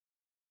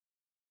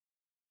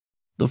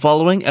The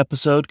following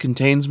episode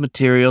contains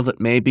material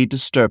that may be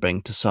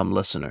disturbing to some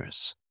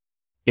listeners.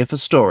 If a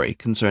story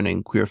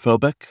concerning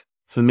queerphobic,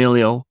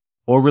 familial,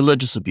 or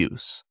religious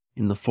abuse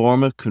in the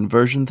form of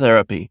conversion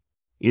therapy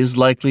is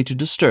likely to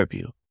disturb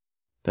you,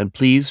 then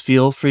please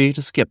feel free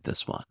to skip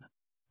this one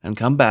and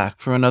come back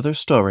for another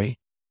story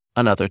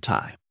another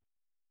time.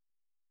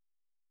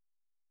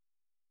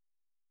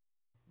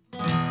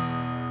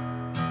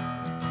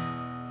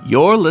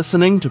 You're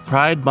listening to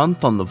Pride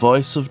Month on the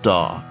Voice of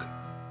Dog.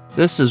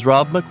 This is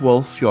Rob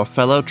McWolf, your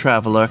fellow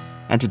traveler,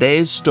 and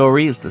today's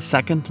story is the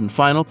second and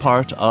final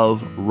part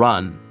of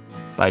Run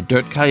by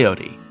Dirt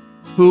Coyote,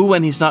 who,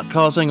 when he's not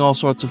causing all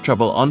sorts of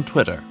trouble on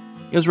Twitter,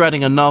 is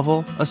writing a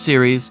novel, a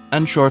series,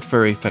 and short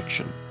furry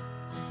fiction.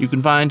 You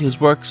can find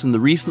his works in the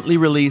recently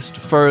released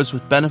Furs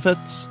with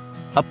Benefits,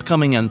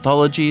 upcoming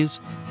anthologies,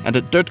 and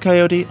at Dirt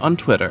Coyote on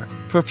Twitter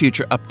for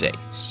future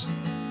updates.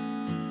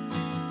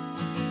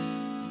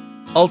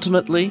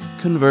 Ultimately,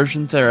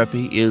 conversion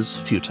therapy is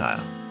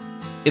futile.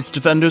 Its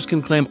defenders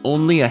can claim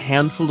only a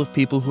handful of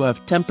people who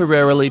have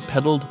temporarily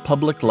peddled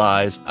public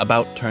lies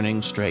about turning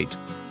straight.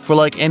 For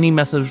like any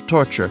method of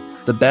torture,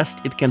 the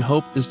best it can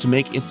hope is to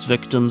make its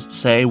victims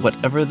say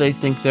whatever they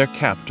think their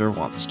captor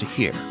wants to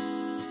hear.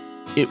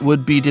 It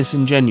would be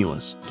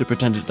disingenuous to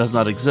pretend it does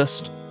not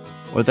exist,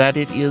 or that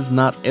it is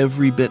not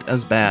every bit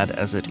as bad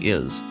as it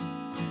is.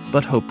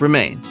 But hope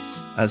remains,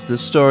 as this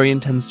story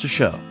intends to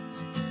show.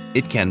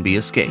 It can be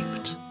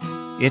escaped.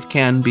 It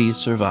can be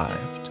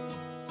survived.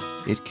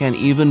 It can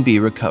even be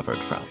recovered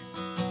from.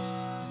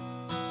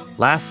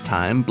 Last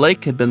time,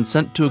 Blake had been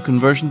sent to a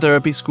conversion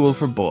therapy school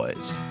for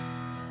boys.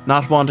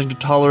 Not wanting to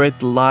tolerate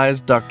the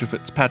lies Dr.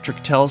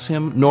 Fitzpatrick tells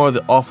him, nor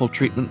the awful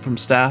treatment from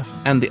staff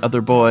and the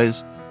other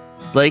boys,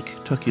 Blake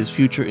took his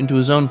future into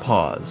his own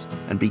paws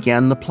and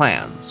began the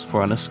plans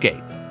for an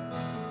escape.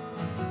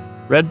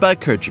 Read by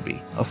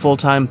Kergiby, a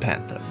full-time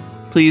panther.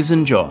 Please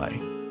enjoy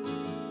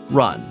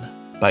Run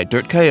by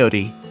Dirt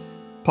Coyote,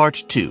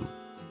 Part 2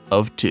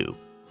 of 2.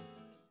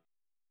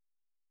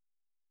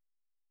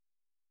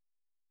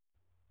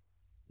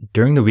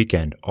 During the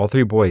weekend, all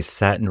three boys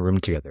sat in a room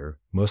together,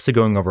 mostly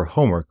going over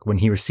homework when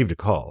he received a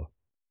call.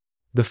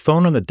 The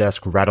phone on the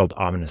desk rattled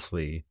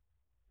ominously,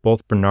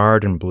 both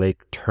Bernard and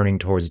Blake turning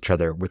towards each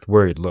other with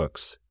worried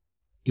looks.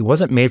 It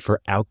wasn't made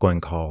for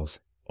outgoing calls,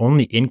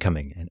 only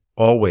incoming, and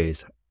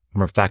always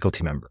from a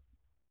faculty member.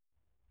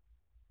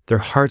 Their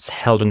hearts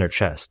held in their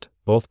chest,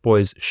 both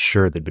boys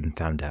sure they'd been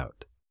found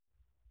out.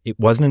 It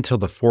wasn't until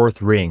the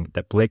fourth ring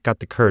that Blake got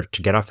the courage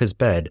to get off his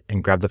bed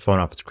and grab the phone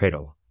off its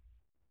cradle.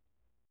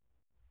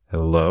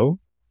 "Hello?"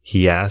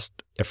 he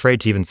asked, afraid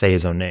to even say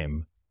his own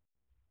name.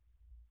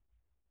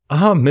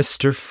 "Ah,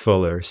 Mr.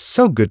 Fuller,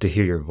 so good to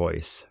hear your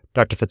voice,"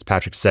 Dr.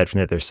 Fitzpatrick said from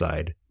the other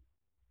side.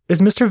 "Is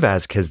Mr.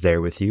 Vasquez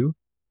there with you?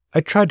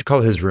 I tried to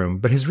call his room,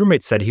 but his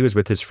roommate said he was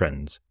with his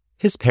friends.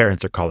 His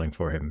parents are calling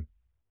for him."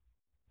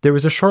 There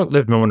was a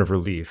short-lived moment of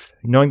relief,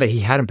 knowing that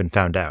he hadn't been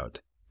found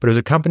out, but it was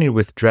accompanied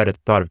with dread at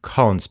the thought of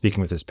Colin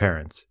speaking with his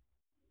parents.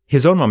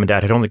 His own mom and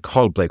dad had only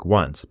called Blake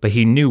once, but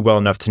he knew well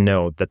enough to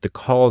know that the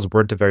calls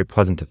weren't a very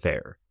pleasant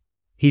affair.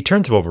 He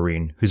turned to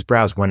Wolverine, whose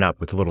brows went up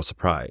with a little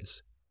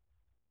surprise.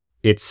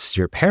 "It's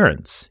your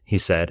parents," he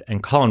said,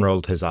 and Colin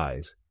rolled his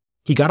eyes.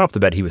 He got off the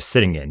bed he was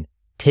sitting in,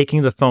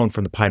 taking the phone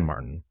from the Pine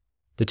Martin.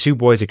 The two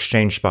boys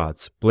exchanged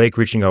spots, Blake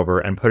reaching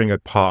over and putting a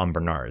paw on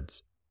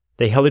Bernard's.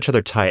 They held each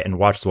other tight and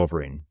watched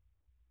Wolverine.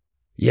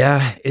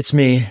 "Yeah, it's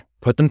me.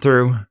 Put them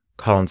through,"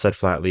 Colin said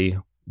flatly,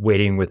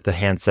 waiting with the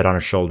handset on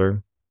his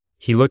shoulder.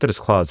 He looked at his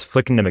claws,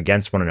 flicking them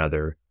against one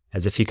another,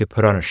 as if he could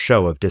put on a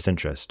show of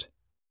disinterest.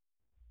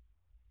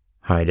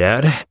 "Hi,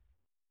 Dad.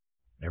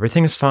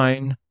 Everything's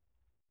fine.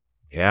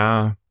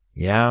 Yeah.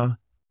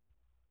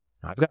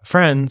 I've got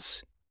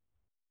friends."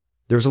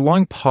 There was a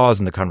long pause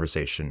in the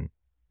conversation,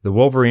 the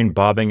Wolverine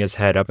bobbing his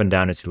head up and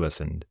down as he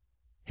listened.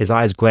 His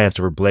eyes glanced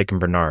over Blake and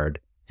Bernard,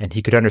 and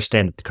he could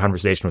understand that the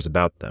conversation was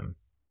about them.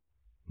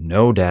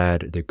 "No,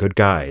 Dad, they're good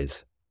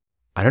guys.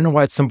 I don't know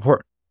why it's so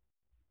important."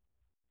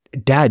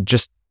 "Dad,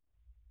 just..."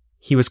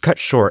 He was cut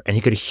short, and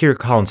he could hear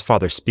Colin's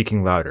father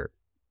speaking louder.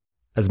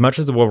 As much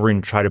as the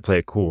Wolverine tried to play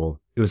it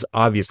cool, it was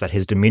obvious that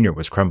his demeanor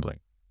was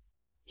crumbling.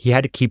 He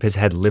had to keep his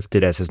head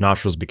lifted as his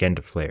nostrils began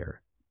to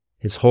flare.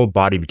 His whole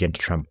body began to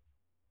tremble.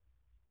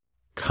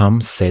 "Come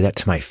say that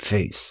to my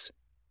face,"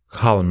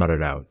 Colin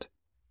muttered out.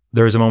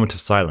 There was a moment of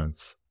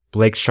silence,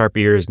 Blake's sharp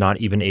ears not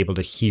even able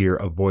to hear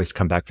a voice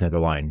come back from the other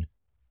line.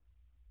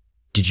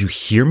 "Did you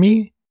hear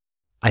me?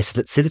 I said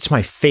that say that to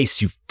my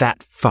face, you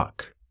fat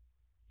fuck.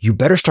 You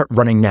better start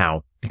running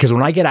now, because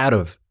when I get out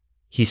of..."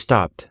 He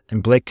stopped,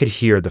 and Blake could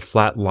hear the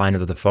flat line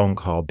of the phone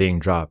call being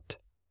dropped.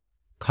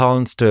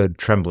 Colin stood,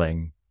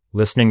 trembling,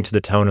 listening to the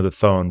tone of the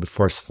phone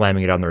before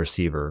slamming it on the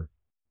receiver.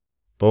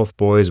 Both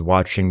boys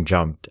watching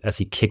jumped as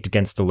he kicked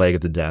against the leg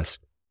of the desk.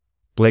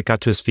 Blake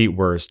got to his feet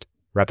worst,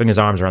 wrapping his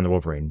arms around the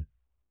Wolverine.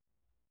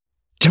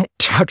 "Don't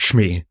touch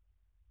me!"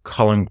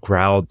 Colin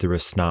growled through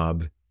his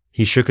snob.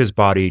 He shook his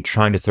body,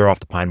 trying to throw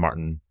off the Pine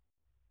Martin.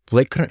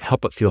 Blake couldn't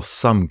help but feel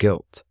some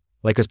guilt,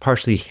 like it was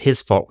partially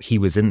his fault he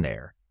was in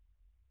there.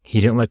 He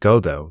didn't let go,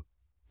 though.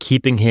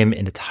 keeping him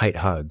in a tight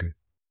hug.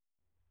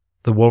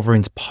 The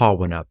Wolverine's paw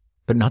went up,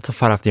 but not to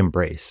fight off the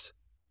embrace.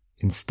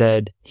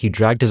 Instead, he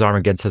dragged his arm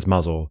against his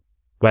muzzle,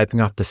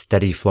 wiping off the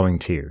steady flowing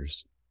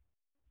tears.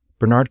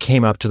 Bernard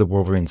came up to the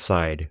Wolverine's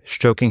side,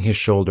 stroking his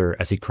shoulder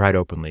as he cried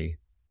openly.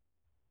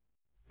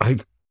 "I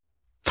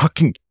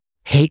fucking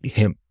hate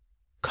him,"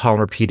 Colin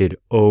repeated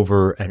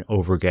over and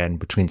over again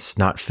between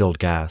snot-filled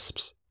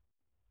gasps.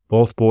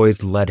 Both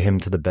boys led him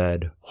to the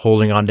bed,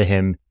 holding onto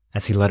him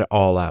as he let it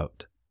all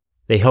out.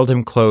 They held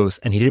him close,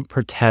 and he didn't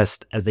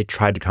protest as they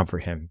tried to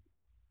comfort him.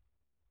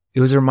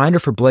 It was a reminder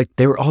for Blake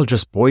they were all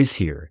just boys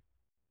here.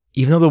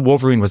 Even though the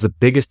Wolverine was the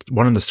biggest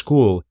one in the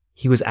school,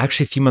 he was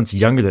actually a few months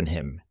younger than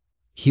him.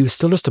 He was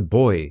still just a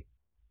boy,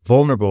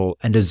 vulnerable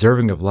and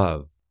deserving of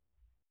love.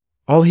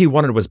 All he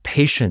wanted was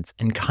patience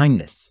and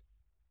kindness.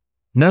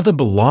 None of them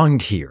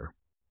belonged here.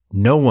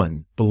 No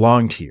one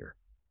belonged here.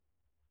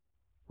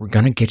 "We're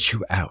gonna get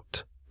you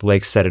out,"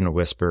 Blake said in a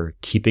whisper,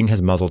 keeping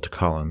his muzzle to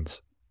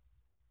Colin's.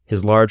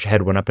 His large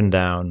head went up and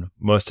down,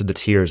 most of the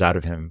tears out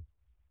of him.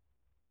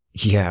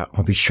 "Yeah,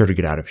 I'll be sure to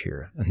get out of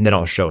here, and then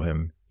I'll show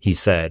him," he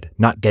said,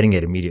 not getting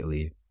it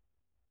immediately.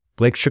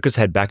 Blake shook his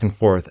head back and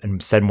forth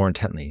and said more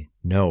intently,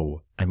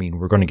 "No, I mean,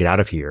 we're going to get out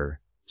of here.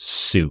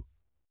 Soon."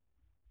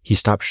 He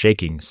stopped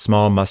shaking,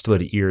 small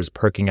musculated ears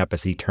perking up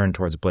as he turned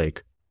towards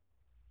Blake.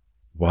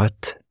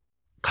 "What?"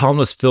 Colin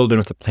was filled in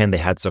with the plan they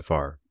had so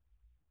far.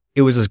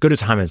 It was as good a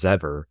time as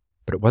ever,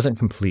 but it wasn't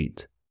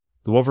complete.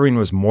 The Wolverine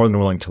was more than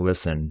willing to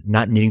listen,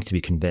 not needing to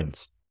be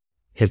convinced.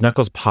 His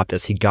knuckles popped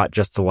as he got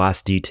just the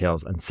last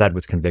details and said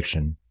with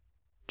conviction,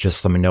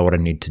 "Just let me know what I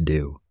need to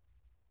do."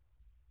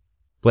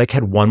 Blake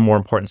had one more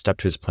important step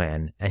to his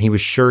plan, and he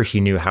was sure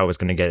he knew how he was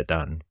going to get it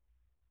done.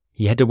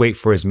 He had to wait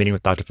for his meeting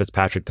with Dr.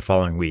 Fitzpatrick the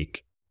following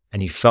week,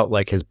 and he felt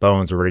like his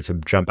bones were ready to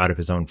jump out of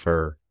his own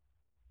fur.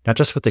 Not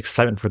just with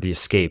excitement for the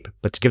escape,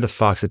 but to give the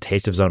fox a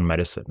taste of his own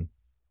medicine.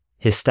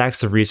 His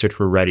stacks of research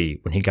were ready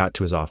when he got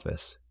to his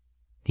office.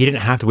 He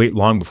didn't have to wait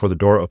long before the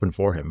door opened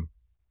for him.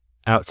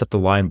 Out stepped the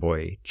line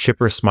boy,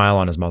 chipper smile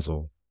on his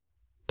muzzle.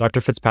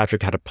 Dr.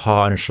 Fitzpatrick had a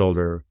paw on his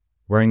shoulder,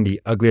 wearing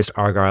the ugliest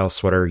Argyle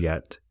sweater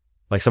yet,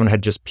 like someone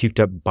had just puked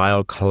up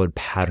bile-colored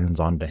patterns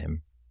onto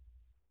him.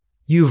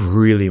 "You've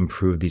really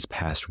improved these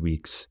past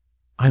weeks.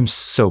 I'm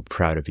so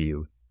proud of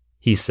you,"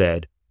 he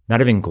said,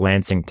 not even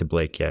glancing to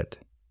Blake yet.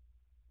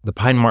 The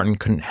Pine Marten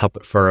couldn't help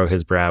but furrow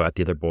his brow at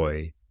the other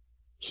boy.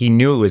 He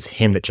knew it was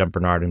him that jumped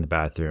Bernard in the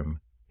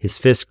bathroom. His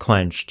fist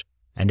clenched,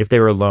 and if they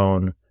were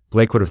alone,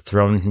 Blake would have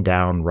thrown him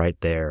down right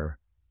there.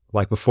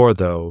 Like before,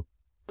 though,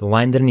 the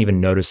Lion didn't even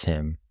notice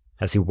him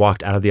as he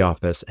walked out of the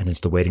office and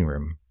into the waiting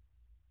room.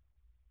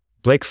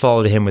 Blake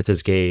followed him with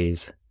his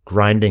gaze,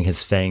 grinding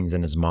his fangs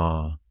in his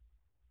maw.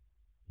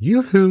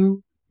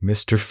 "Yoo-hoo,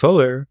 Mr.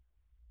 Fuller.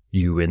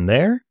 You in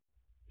there?"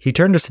 He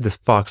turned to see the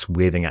fox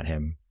waving at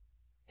him.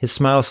 His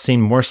smile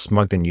seemed more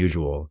smug than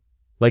usual,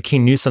 like he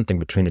knew something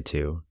between the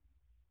two.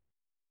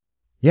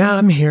 "Yeah,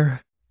 I'm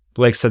here,"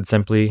 Blake said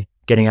simply,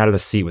 getting out of the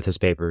seat with his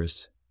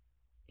papers.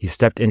 He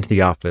stepped into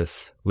the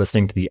office,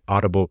 listening to the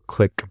audible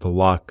click of the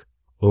lock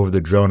over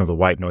the drone of the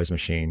white noise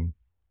machine.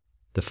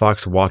 The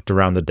fox walked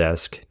around the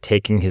desk,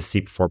 taking his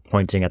seat before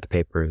pointing at the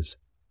papers.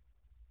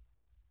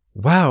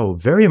 "Wow,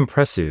 very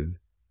impressive.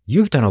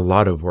 You've done a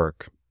lot of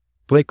work."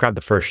 Blake grabbed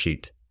the first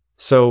sheet.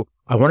 "So,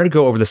 I wanted to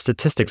go over the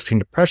statistics between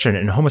depression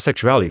and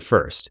homosexuality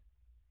first."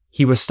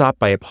 He was stopped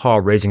by a paw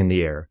raising in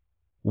the air.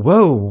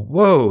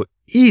 Whoa,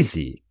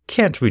 easy.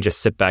 Can't we just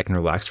sit back and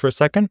relax for a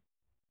second?"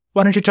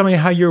 "Why don't you tell me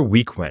how your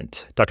week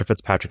went?" Dr.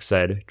 Fitzpatrick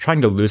said,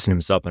 trying to loosen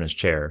himself in his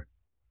chair.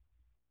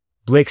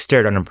 Blake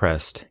stared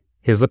unimpressed.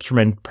 His lips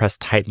remained pressed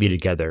tightly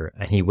together,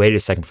 and he waited a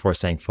second before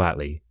saying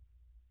flatly,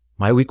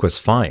 "My week was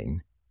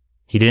fine."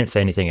 He didn't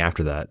say anything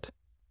after that.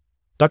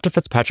 Dr.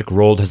 Fitzpatrick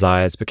rolled his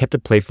eyes, but kept a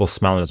playful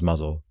smile on his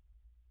muzzle.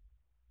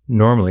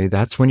 "Normally,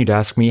 that's when you'd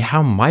ask me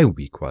how my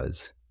week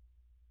was.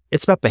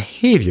 It's about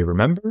behavior,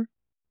 remember?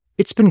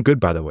 It's been good,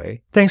 by the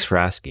way. Thanks for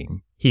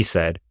asking," he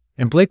said,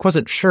 and Blake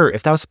wasn't sure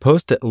if that was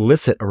supposed to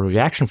elicit a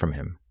reaction from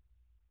him.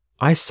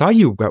 "I saw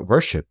you at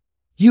worship.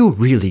 You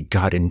really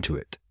got into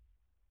it."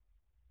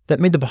 That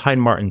made the Pine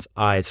Marten's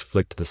eyes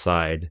flick to the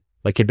side,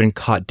 like he'd been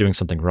caught doing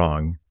something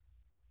wrong.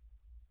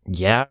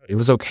 "Yeah, it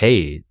was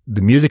okay.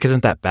 The music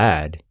isn't that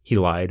bad," he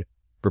lied,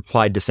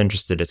 replied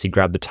disinterested as he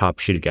grabbed the top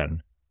sheet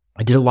again.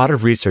 "I did a lot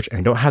of research and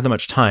I don't have that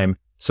much time,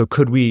 so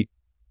could we—"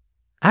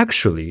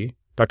 "Actually,"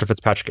 Dr.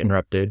 Fitzpatrick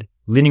interrupted,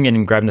 leaning in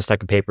and grabbing the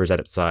stack of papers at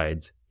its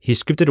sides. He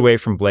scooped it away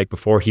from Blake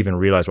before he even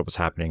realized what was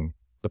happening.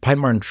 The Pine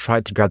Marten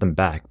tried to grab them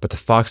back, but the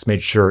fox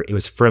made sure it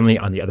was firmly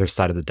on the other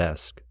side of the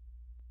desk.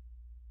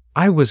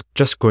 "I was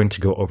just going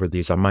to go over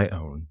these on my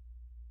own."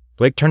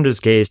 Blake turned his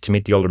gaze to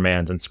meet the older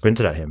man's and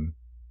squinted at him.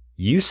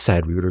 "You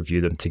said we would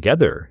review them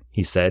together,"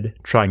 he said,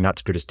 trying not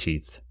to grit his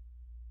teeth.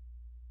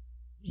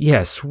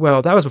 "Yes,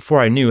 well, that was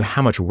before I knew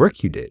how much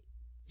work you did.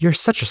 You're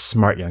such a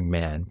smart young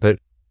man, but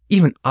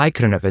even I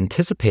couldn't have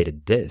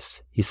anticipated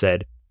this," he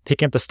said,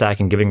 picking up the stack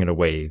and giving it a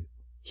wave.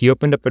 He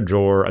opened up a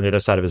drawer on the other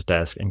side of his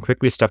desk and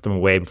quickly stuffed them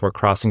away before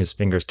crossing his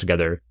fingers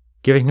together,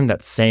 giving him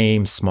that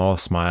same small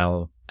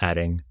smile,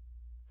 adding,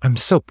 I'm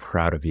so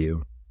proud of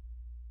you.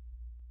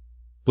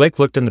 Blake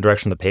looked in the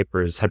direction the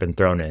papers had been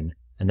thrown in,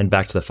 and then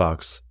back to the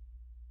fox.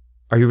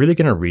 Are you really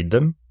going to read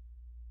them?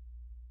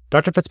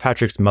 Dr.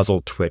 Fitzpatrick's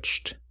muzzle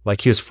twitched,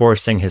 like he was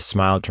forcing his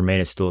smile to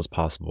remain as still as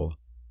possible.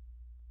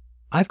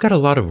 I've got a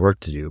lot of work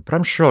to do, but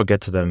I'm sure I'll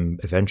get to them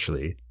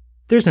eventually.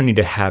 There's no need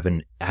to have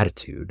an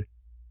attitude.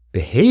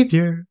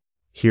 Behavior,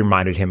 he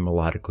reminded him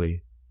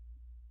melodically.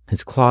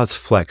 His claws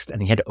flexed,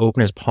 and he had to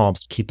open his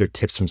palms to keep their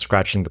tips from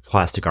scratching the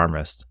plastic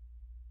armrest.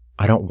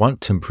 I don't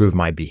want to improve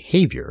my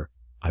behavior.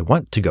 I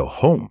want to go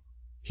home,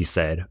 he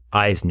said,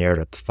 eyes narrowed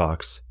at the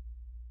fox.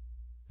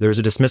 There was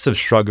a dismissive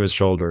shrug of his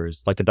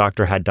shoulders, like the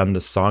doctor had done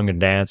the song and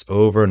dance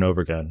over and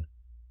over again.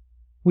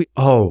 We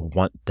all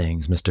want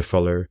things, Mr.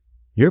 Fuller.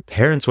 Your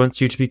parents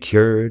want you to be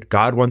cured,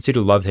 God wants you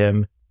to love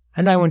him,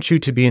 and I want you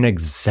to be an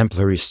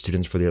exemplary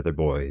student for the other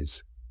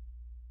boys.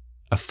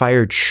 A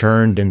fire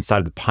churned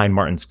inside the pine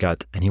marten's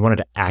gut, and he wanted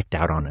to act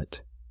out on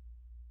it.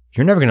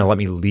 You're never going to let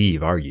me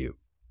leave, are you?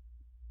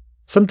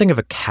 Something of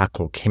a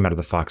cackle came out of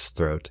the fox's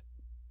throat.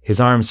 His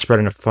arms spread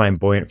in a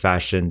flamboyant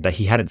fashion that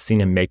he hadn't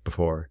seen him make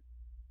before.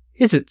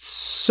 Is it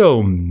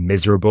so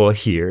miserable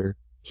here?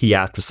 He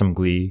asked with some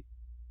glee.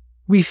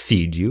 We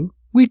feed you,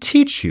 we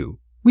teach you,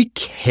 we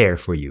care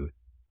for you.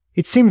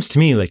 It seems to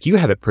me like you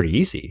have it pretty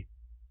easy.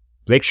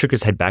 Blake shook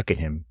his head back at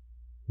him.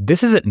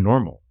 This isn't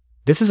normal.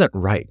 This isn't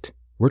right.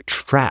 We're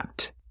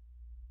trapped.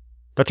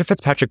 Dr.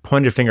 Fitzpatrick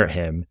pointed a finger at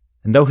him,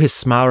 and though his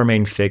smile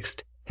remained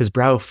fixed, his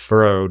brow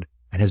furrowed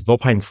and his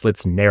vulpine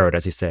slits narrowed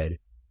as he said,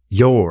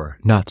 You're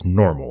not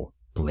normal,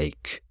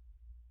 Blake.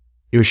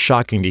 It was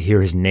shocking to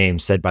hear his name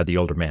said by the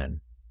older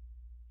man.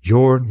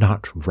 You're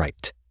not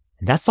right,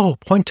 and that's the whole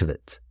point of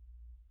it.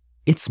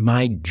 It's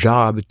my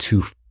job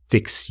to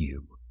fix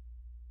you.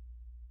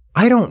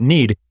 I don't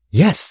need...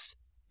 Yes,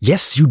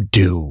 you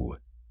do,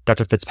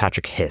 Dr.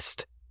 Fitzpatrick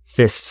hissed,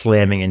 fist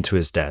slamming into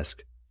his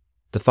desk.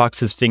 The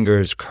fox's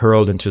fingers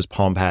curled into his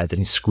palm pads and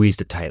he squeezed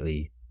it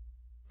tightly.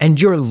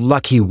 And you're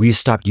lucky we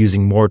stopped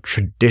using more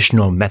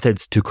traditional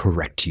methods to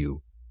correct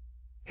you.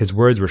 His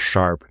words were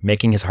sharp,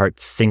 making his heart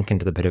sink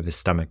into the pit of his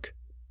stomach.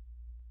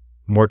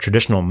 More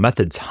traditional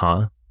methods,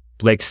 huh?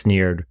 Blake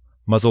sneered,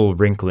 muzzle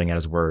wrinkling at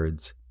his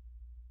words.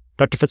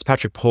 Dr.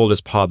 Fitzpatrick pulled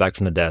his paw back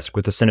from the desk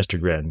with a sinister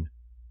grin.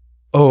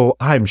 Oh,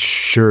 I'm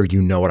sure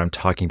you know what I'm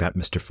talking about,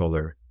 Mr.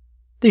 Fuller.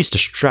 They used to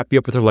strap you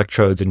up with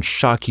electrodes and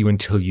shock you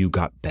until you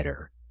got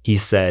better, he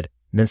said,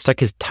 and then stuck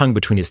his tongue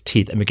between his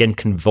teeth and began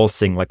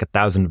convulsing like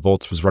 1,000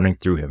 volts was running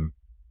through him.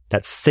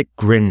 That sick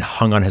grin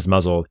hung on his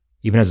muzzle,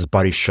 even as his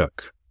body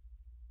shook.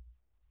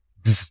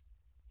 Zzz,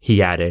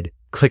 he added,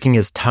 clicking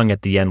his tongue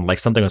at the end like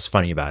something was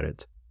funny about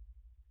it.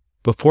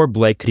 Before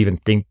Blake could even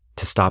think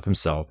to stop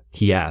himself,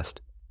 he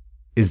asked,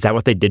 Is that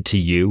what they did to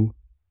you?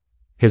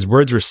 His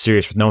words were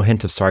serious with no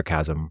hint of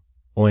sarcasm,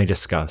 only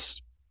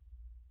disgust.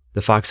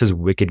 The fox's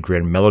wicked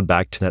grin mellowed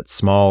back to that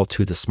small,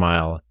 toothless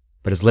smile,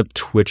 but his lip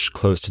twitched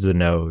close to the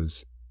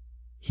nose.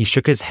 He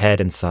shook his head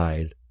and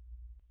sighed.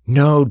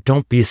 No,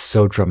 don't be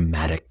so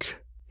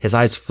dramatic. His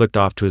eyes flicked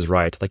off to his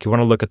right, like he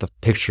wanted to look at the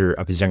picture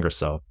of his younger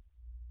self.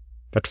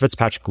 Dr.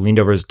 Fitzpatrick leaned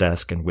over his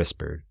desk and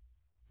whispered,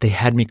 They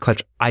had me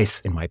clutch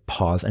ice in my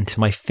paws until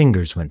my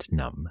fingers went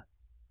numb.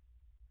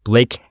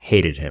 Blake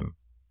hated him,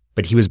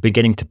 but he was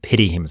beginning to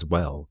pity him as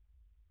well.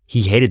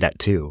 He hated that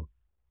too.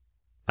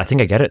 I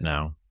think I get it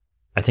now.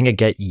 I think I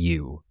get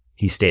you,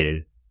 he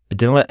stated, but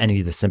didn't let any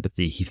of the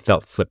sympathy he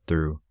felt slip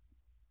through.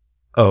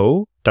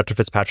 Oh? Dr.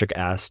 Fitzpatrick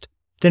asked,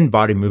 thin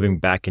body moving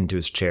back into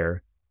his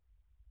chair.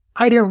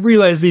 I didn't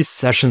realize these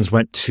sessions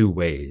went two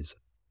ways.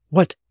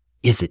 What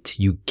is it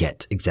you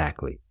get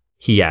exactly?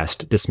 He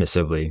asked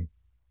dismissively.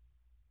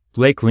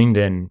 Blake leaned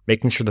in,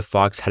 making sure the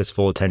fox had his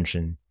full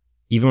attention,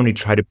 even when he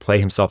tried to play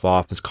himself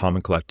off as calm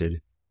and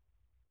collected.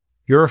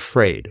 You're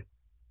afraid.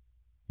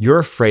 You're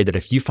afraid that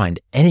if you find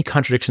any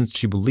contradictions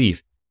to your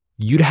belief,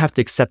 you'd have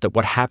to accept that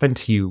what happened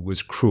to you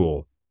was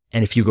cruel,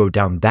 and if you go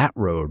down that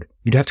road,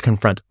 you'd have to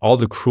confront all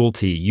the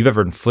cruelty you've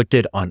ever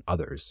inflicted on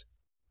others.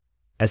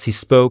 As he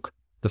spoke,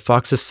 the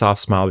fox's soft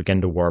smile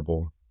began to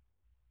warble.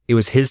 It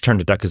was his turn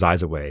to duck his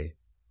eyes away.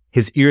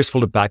 His ears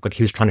folded back like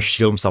he was trying to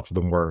shield himself from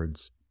the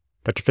words.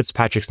 Dr.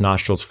 Fitzpatrick's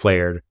nostrils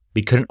flared,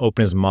 but he couldn't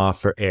open his maw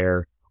for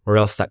air, or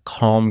else that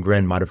calm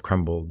grin might have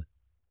crumbled.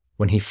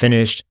 When he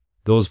finished,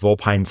 those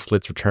vulpine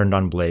slits returned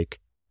on Blake,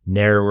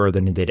 narrower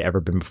than they'd ever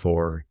been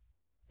before.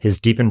 His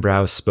deepened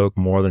brows spoke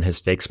more than his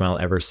fake smile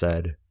ever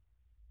said.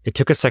 It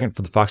took a second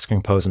for the fox to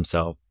compose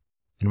himself,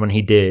 and when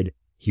he did,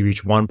 he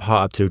reached one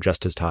paw up to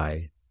adjust his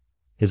tie.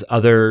 His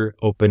other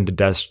opened a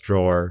desk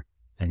drawer,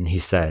 and he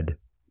said,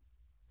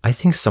 I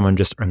think someone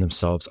just earned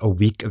themselves a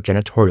week of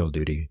janitorial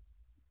duty.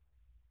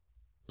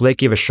 Blake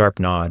gave a sharp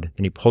nod,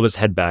 then he pulled his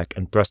head back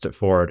and thrust it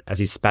forward as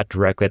he spat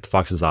directly at the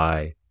fox's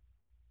eye.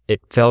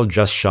 It fell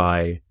just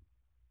shy,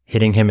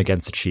 hitting him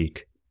against the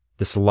cheek.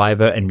 The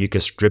saliva and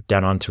mucus dripped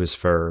down onto his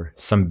fur,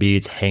 some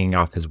beads hanging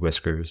off his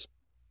whiskers.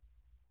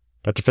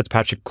 Dr.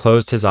 Fitzpatrick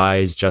closed his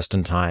eyes just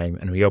in time,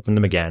 and when he opened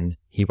them again,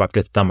 he wiped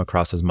a thumb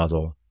across his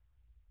muzzle.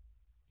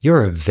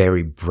 "You're a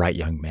very bright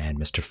young man,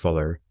 Mr.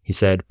 Fuller," he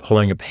said,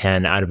 pulling a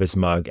pen out of his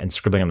mug and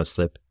scribbling on the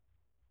slip.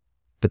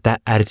 "But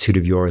that attitude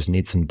of yours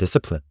needs some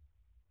discipline.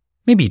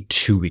 Maybe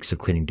 2 weeks of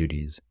cleaning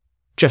duties,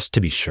 just to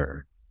be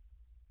sure."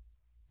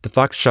 The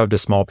fox shoved a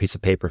small piece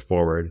of paper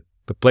forward,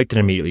 but Blake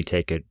didn't immediately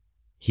take it.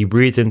 He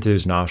breathed in through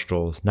his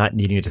nostrils, not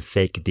needing to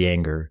fake the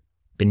anger,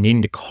 but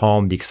needing to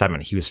calm the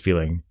excitement he was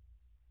feeling.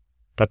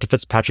 Dr.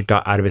 Fitzpatrick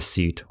got out of his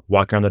seat,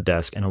 walking around the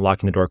desk and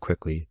unlocking the door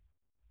quickly.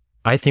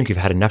 "I think we've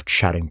had enough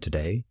chatting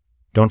today.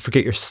 Don't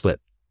forget your slip.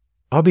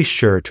 I'll be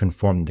sure to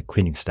inform the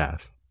cleaning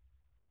staff."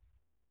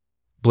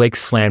 Blake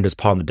slammed his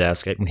paw on the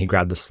desk when he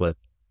grabbed the slip.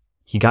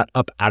 He got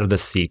up out of the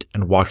seat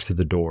and walked through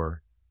the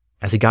door.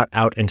 As he got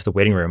out into the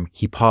waiting room,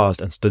 he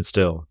paused and stood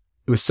still.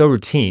 It was so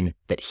routine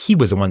that he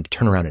was the one to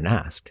turn around and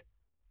ask,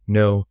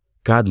 "No,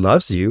 God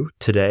loves you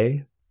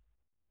today?"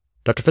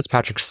 Dr.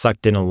 Fitzpatrick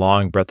sucked in a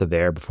long breath of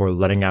air before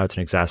letting out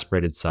an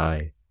exasperated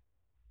sigh.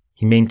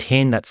 He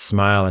maintained that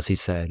smile as he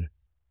said,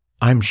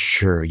 "I'm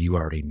sure you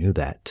already knew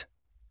that."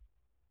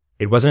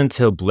 It wasn't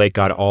until Blake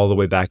got all the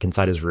way back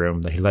inside his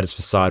room that he let his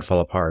facade fall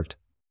apart.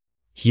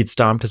 He had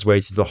stomped his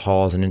way through the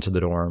halls and into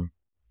the dorm,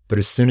 but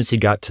as soon as he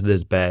got to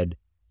his bed,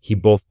 he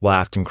both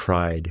laughed and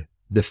cried.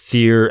 The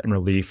fear and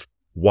relief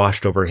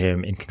washed over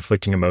him in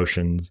conflicting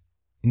emotions,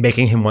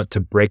 making him want to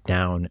break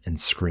down and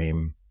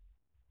scream.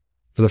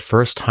 For the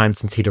first time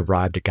since he'd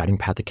arrived at Guiding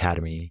Path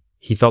Academy,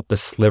 he felt the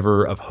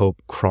sliver of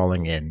hope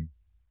crawling in.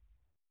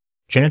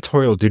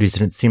 Janitorial duties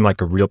didn't seem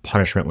like a real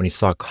punishment when he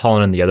saw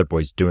Colin and the other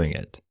boys doing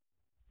it.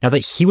 Now that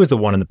he was the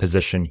one in the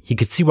position, he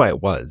could see why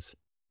it was.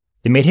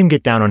 They made him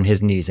get down on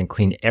his knees and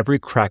clean every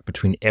crack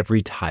between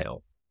every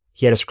tile.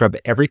 He had to scrub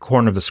every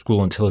corner of the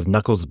school until his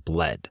knuckles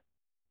bled.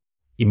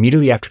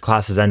 Immediately after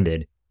classes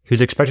ended, he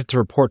was expected to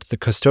report to the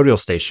custodial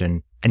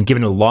station and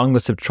given a long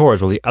list of chores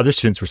while the other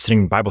students were sitting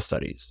in Bible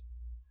studies.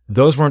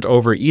 Those weren't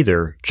over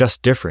either,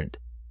 just different.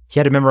 He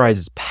had to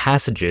memorize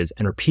passages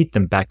and repeat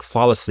them back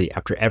flawlessly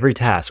after every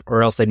task,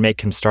 or else they'd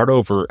make him start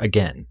over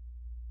again.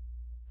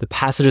 The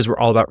passages were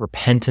all about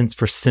repentance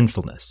for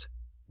sinfulness,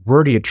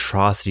 wordy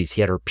atrocities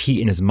he had to repeat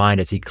in his mind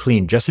as he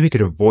cleaned just so he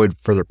could avoid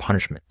further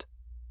punishment.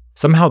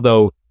 Somehow,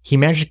 though, he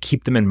managed to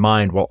keep them in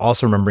mind while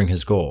also remembering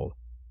his goal.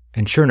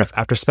 And sure enough,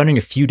 after spending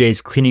a few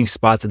days cleaning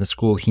spots in the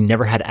school he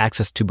never had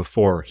access to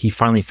before, he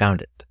finally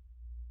found it.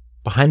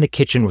 Behind the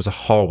kitchen was a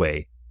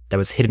hallway that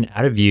was hidden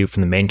out of view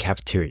from the main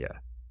cafeteria.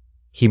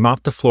 He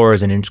mopped the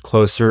floors an inch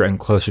closer and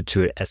closer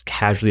to it as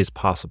casually as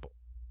possible.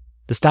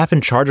 The staff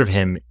in charge of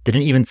him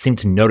didn't even seem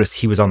to notice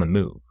he was on the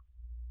move.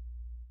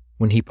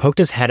 When he poked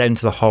his head out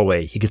into the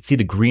hallway, he could see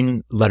the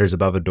green letters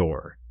above a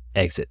door,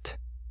 "Exit."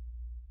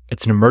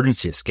 "It's an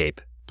emergency escape,"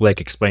 Blake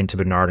explained to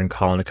Bernard and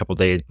Colin a couple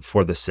days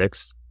before the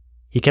 6th.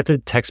 He kept a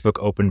textbook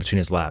open between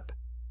his lap.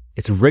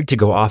 "It's rigged to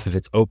go off if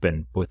it's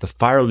open, but with the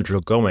fire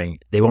drill going,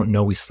 they won't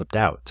know we slipped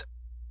out."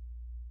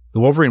 The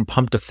Wolverine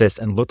pumped a fist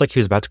and looked like he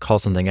was about to call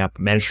something out,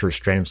 but managed to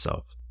restrain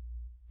himself.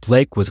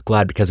 Blake was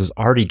glad because it was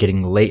already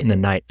getting late in the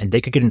night and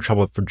they could get in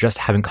trouble for just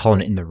having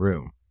Colin in the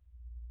room.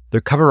 Their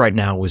cover right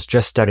now was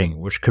just studying,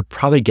 which could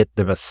probably get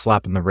them a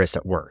slap on the wrist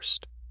at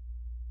worst.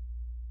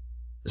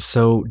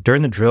 "So,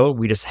 during the drill,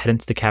 we just head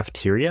into the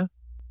cafeteria?"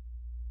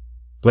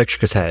 Blake shook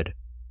his head.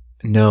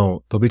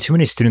 "No, there'll be too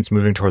many students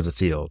moving towards the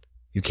field.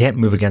 You can't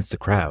move against the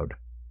crowd."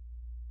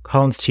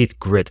 Colin's teeth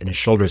grit and his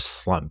shoulders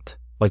slumped,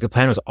 like the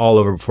plan was all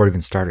over before it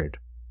even started.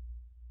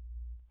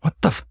 "What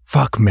the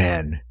fuck,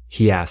 man?"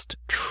 he asked,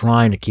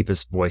 trying to keep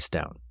his voice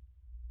down.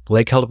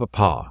 Blake held up a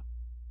paw.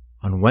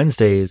 "On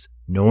Wednesdays,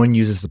 no one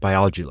uses the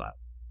biology lab.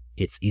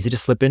 It's easy to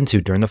slip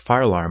into during the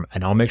fire alarm,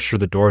 and I'll make sure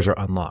the doors are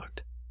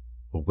unlocked.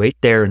 We'll wait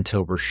there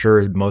until we're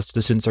sure most of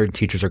the students and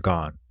teachers are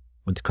gone.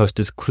 When the coast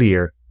is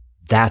clear,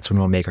 that's when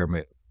we'll make our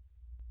move."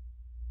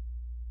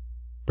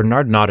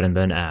 Bernard nodded and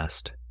then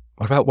asked,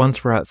 "What about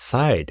once we're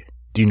outside?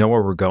 Do you know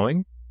where we're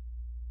going?"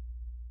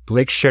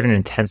 Blake shared an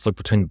intense look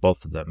between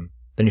both of them.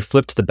 Then he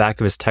flipped to the back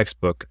of his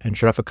textbook and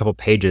showed off a couple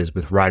pages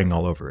with writing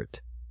all over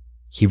it.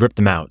 He ripped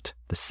them out,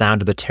 the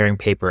sound of the tearing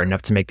paper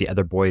enough to make the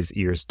other boys'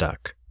 ears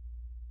duck.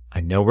 "I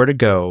know where to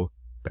go,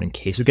 but in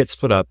case we get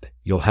split up,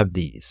 you'll have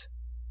these."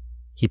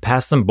 He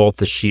passed them both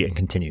the sheet and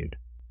continued.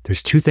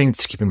 "There's 2 things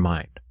to keep in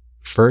mind.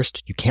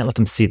 First, you can't let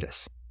them see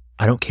this.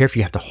 I don't care if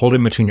you have to hold it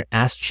in between your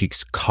ass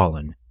cheeks,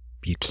 Colin,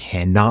 but you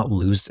cannot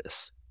lose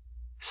this.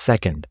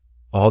 Second,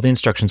 all the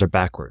instructions are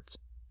backwards.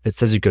 If it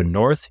says you go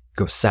north, you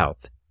go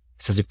south. If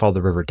it says you follow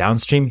the river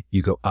downstream,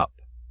 you go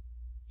up."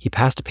 He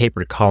passed a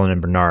paper to Colin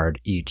and Bernard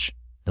each,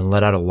 then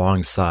let out a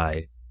long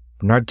sigh.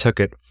 Bernard took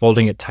it,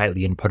 folding it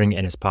tightly and putting it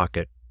in his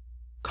pocket.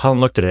 Colin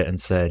looked at it and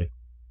said,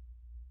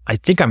 "I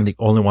think I'm the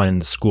only one in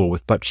the school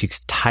with butt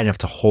cheeks tight enough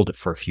to hold it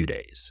for a few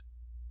days."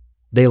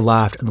 They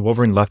laughed, and the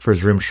Wolverine left for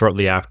his room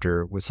shortly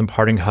after, with some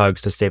parting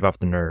hugs to stave off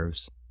the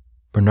nerves.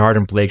 Bernard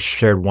and Blake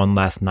shared one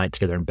last night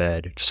together in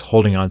bed, just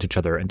holding on to each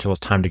other until it was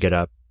time to get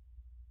up.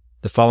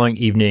 The following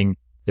evening,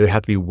 they would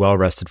have to be well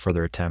rested for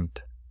their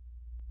attempt.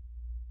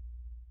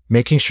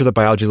 Making sure the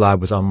biology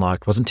lab was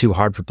unlocked wasn't too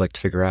hard for Blake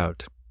to figure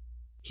out.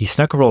 He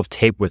snuck a roll of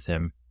tape with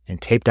him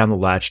and taped down the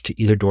latch to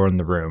either door in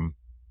the room.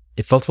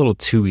 It felt a little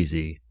too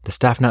easy, the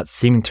staff not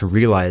seeming to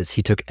realize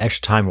he took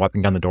extra time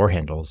wiping down the door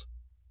handles.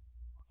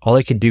 All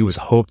he could do was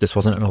hope this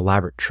wasn't an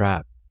elaborate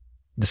trap.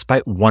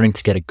 Despite wanting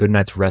to get a good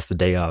night's rest the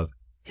day of,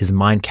 his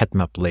mind kept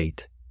him up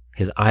late.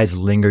 His eyes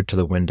lingered to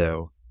the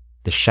window,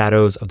 the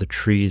shadows of the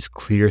trees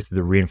clear through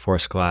the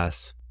reinforced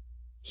glass.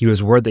 He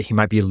was worried that he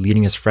might be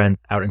leading his friends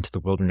out into the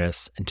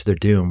wilderness and to their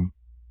doom.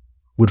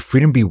 Would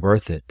freedom be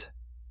worth it?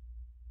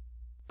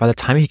 By the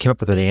time he came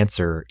up with an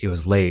answer, it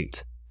was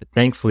late, but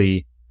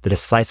thankfully, the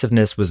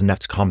decisiveness was enough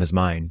to calm his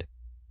mind.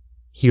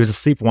 He was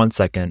asleep one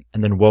second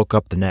and then woke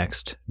up the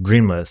next,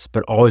 dreamless,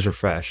 but always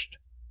refreshed.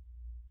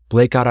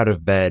 Blake got out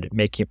of bed,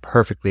 making it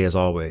perfectly as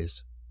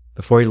always.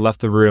 Before he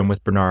left the room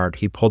with Bernard,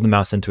 he pulled the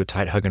mouse into a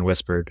tight hug and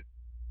whispered,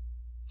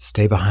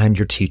 "Stay behind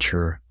your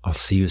teacher. I'll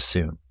see you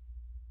soon."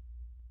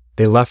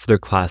 They left for their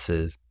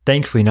classes,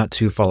 thankfully not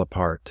too far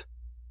apart.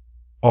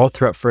 All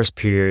throughout first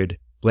period,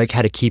 Blake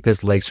had to keep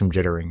his legs from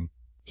jittering.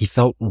 He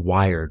felt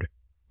wired,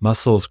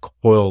 muscles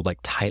coiled like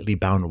tightly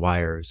bound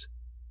wires.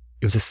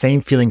 It was the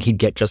same feeling he'd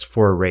get just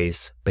before a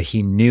race, but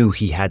he knew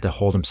he had to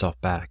hold himself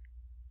back.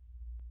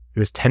 It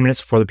was 10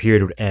 minutes before the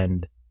period would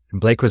end,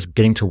 and Blake was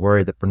beginning to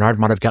worry that Bernard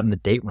might have gotten the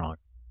date wrong.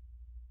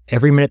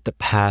 Every minute that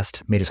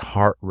passed made his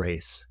heart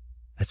race.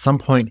 At some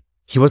point,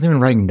 he wasn't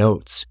even writing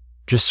notes,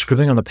 just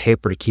scribbling on the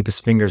paper to keep his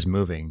fingers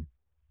moving.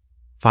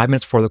 5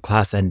 minutes before the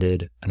class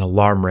ended, an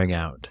alarm rang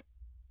out.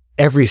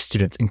 Every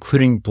student,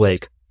 including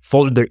Blake,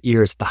 folded their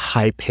ears at the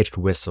high-pitched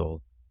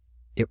whistle.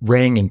 It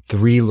rang in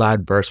 3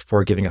 loud bursts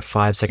before giving a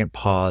 5-second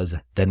pause,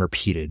 then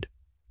repeated.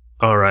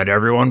 "All right,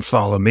 everyone,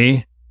 follow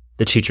me,"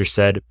 the teacher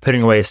said,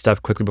 putting away his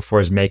stuff quickly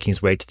before making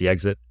his way to the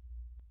exit.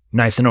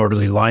 "Nice and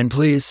orderly line,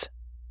 please."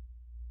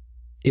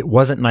 It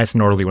wasn't nice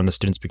and orderly when the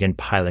students began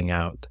piling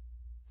out.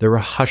 There were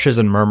hushes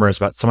and murmurs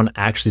about someone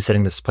actually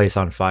setting this place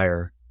on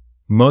fire.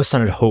 Most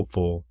sounded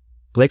hopeful.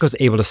 Blake was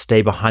able to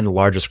stay behind the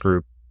largest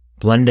group,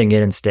 blending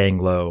in and staying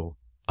low.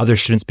 Other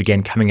students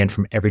began coming in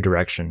from every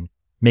direction,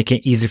 making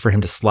it easy for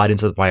him to slide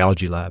into the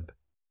biology lab.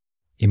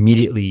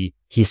 Immediately,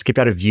 he skipped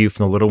out of view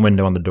from the little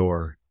window on the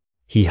door.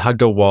 He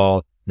hugged a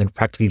wall, then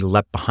practically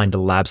leapt behind a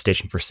lab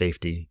station for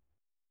safety.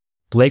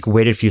 Blake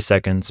waited a few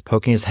seconds,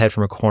 poking his head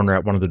from a corner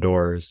at one of the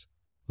doors.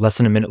 Less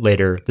than a minute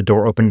later, the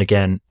door opened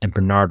again, and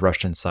Bernard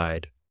rushed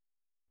inside.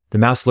 The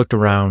mouse looked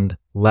around,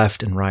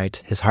 left and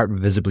right, his heart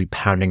visibly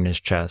pounding in his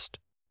chest.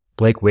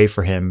 Blake waved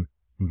for him,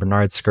 and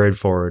Bernard scurried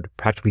forward,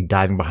 practically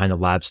diving behind the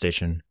lab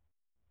station.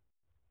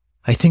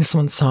 "I think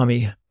someone saw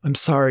me. I'm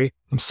sorry.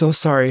 I'm so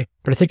sorry.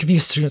 But I think if you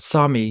students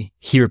saw me,"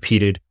 he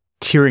repeated,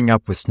 tearing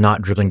up with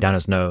snot dribbling down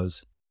his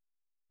nose.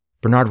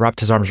 Bernard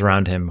wrapped his arms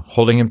around him,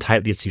 holding him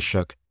tightly as he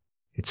shook.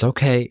 It's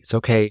okay.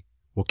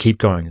 We'll keep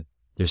going.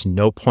 There's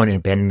no point in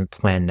abandoning the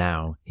plan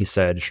now," he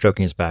said,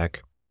 stroking his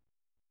back.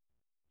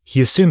 He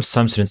assumed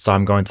some students saw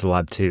him going to the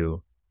lab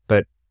too,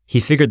 but he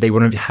figured they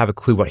wouldn't have a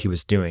clue what he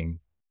was doing.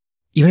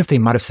 Even if they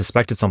might have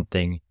suspected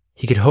something,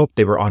 he could hope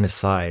they were on his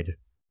side.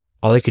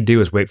 All he could do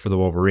was wait for the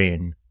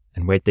Wolverine,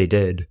 and wait they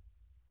did.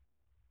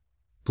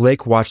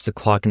 Blake watched the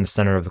clock in the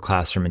center of the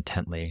classroom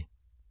intently.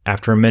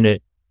 After a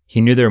minute,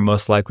 he knew they were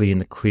most likely in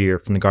the clear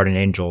from the guardian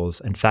angels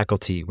and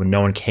faculty when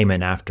no one came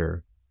in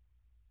after.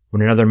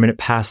 When another minute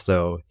passed,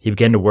 though, he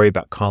began to worry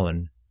about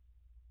Colin.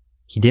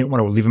 He didn't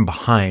want to leave him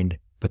behind,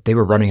 but they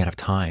were running out of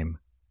time.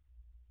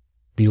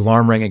 The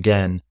alarm rang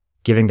again,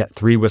 giving that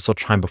 3-whistle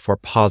chime before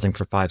pausing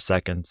for 5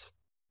 seconds.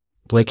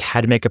 Blake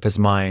had to make up his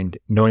mind,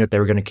 knowing that they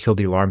were going to kill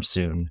the alarm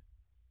soon.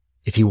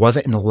 If he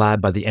wasn't in the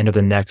lab by the end of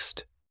the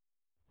next...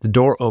 The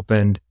door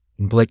opened,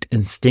 and Blake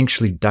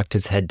instinctually ducked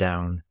his head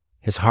down.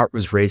 His heart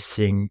was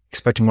racing,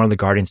 expecting one of the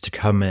guardians to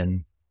come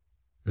in.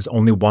 There was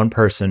only one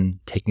person,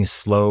 taking a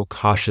slow,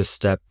 cautious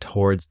step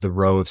towards the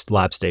row of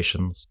lab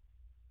stations.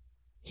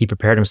 He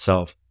prepared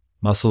himself,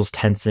 muscles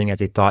tensing as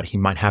he thought he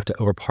might have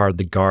to overpower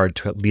the guard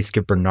to at least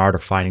give Bernard a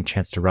fighting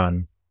chance to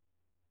run.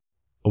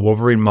 A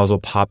Wolverine muzzle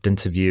popped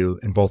into view,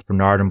 and both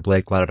Bernard and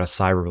Blake let out a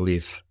sigh of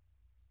relief.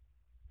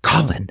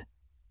 "Colin!"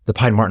 the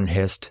Pine Marten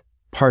hissed,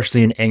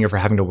 partially in anger for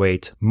having to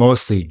wait,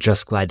 mostly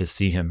just glad to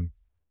see him.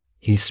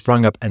 He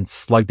sprung up and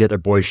slugged the other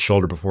boy's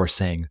shoulder before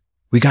saying,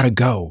 "We gotta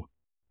go."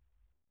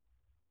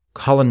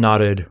 Colin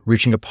nodded,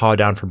 reaching a paw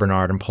down for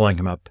Bernard and pulling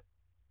him up.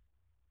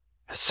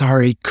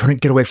 "Sorry,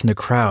 couldn't get away from the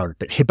crowd,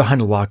 but hid behind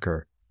a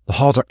locker. The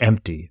halls are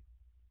empty."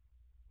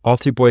 All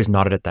 3 boys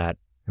nodded at that,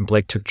 and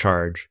Blake took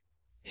charge.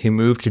 He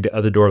moved to the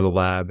other door of the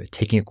lab,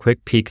 taking a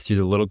quick peek through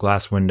the little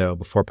glass window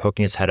before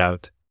poking his head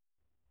out.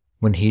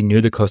 When he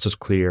knew the coast was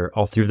clear,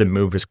 all 3 of them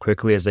moved as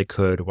quickly as they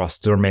could while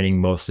still remaining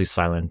mostly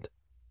silent.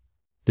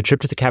 The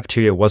trip to the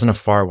cafeteria wasn't a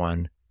far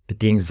one, but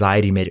the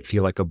anxiety made it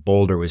feel like a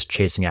boulder was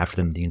chasing after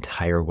them the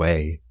entire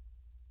way.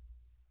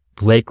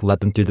 Blake led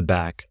them through the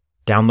back,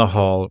 down the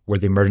hall where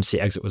the emergency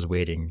exit was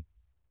waiting.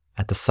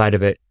 At the sight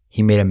of it,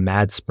 he made a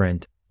mad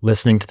sprint,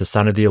 listening to the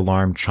sound of the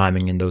alarm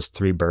chiming in those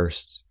 3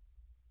 bursts.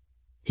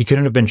 He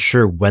couldn't have been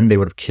sure when they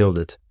would have killed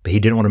it, but he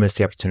didn't want to miss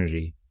the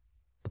opportunity.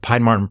 The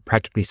Pine Marten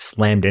practically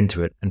slammed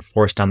into it and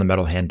forced down the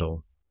metal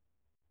handle.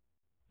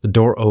 The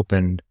door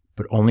opened,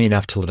 but only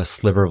enough to let a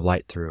sliver of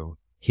light through.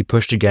 He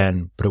pushed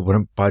again, but it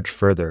wouldn't budge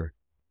further.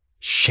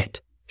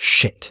 Shit,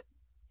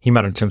 he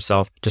muttered to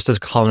himself just as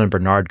Colin and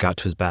Bernard got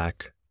to his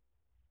back.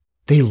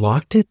 They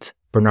locked it?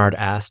 Bernard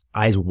asked,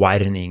 eyes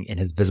widening in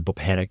his visible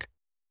panic.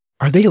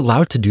 Are they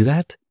allowed to do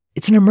that?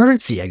 It's an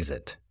emergency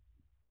exit.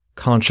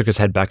 Colin shook his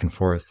head back and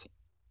forth.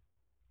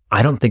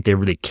 I don't think they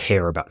really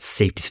care about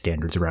safety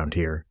standards around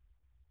here.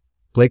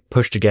 Blake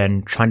pushed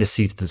again, trying to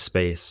see through the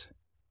space.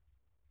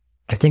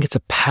 I think it's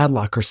a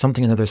padlock or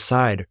something on the other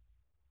side.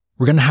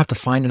 We're going to have to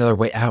find another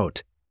way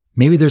out.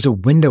 Maybe there's a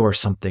window or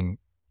something.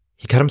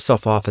 He cut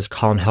himself off as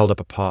Colin held up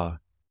a paw.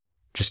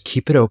 Just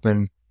keep it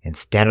open and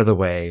stand out of the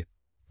way.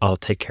 I'll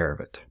take care of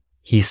it,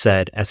 he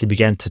said as he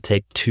began to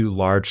take 2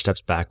 large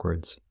steps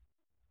backwards.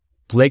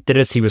 Blake did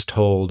as he was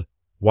told,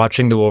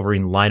 watching the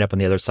Wolverine line up on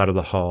the other side of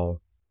the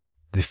hall.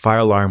 The fire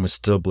alarm was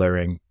still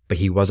blaring, but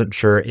he wasn't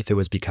sure if it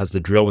was because the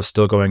drill was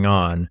still going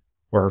on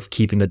or if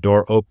keeping the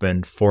door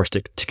open forced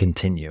it to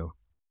continue.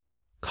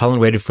 Colin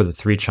waited for the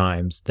 3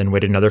 chimes, then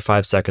waited another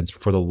 5 seconds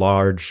before the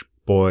large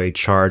boy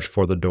charged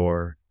for the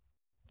door.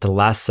 At the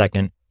last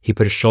second, he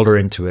put his shoulder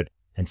into it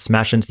and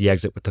smashed into the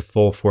exit with the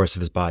full force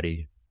of his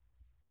body.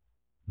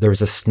 There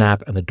was a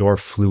snap and the door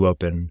flew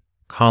open.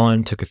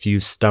 Colin took a few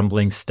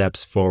stumbling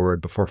steps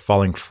forward before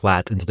falling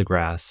flat into the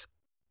grass.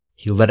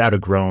 He let out a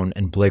groan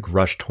and Blake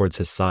rushed towards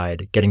his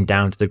side, getting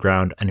down to the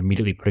ground and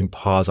immediately putting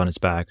paws on his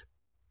back.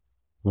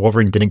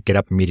 Wolverine didn't get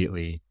up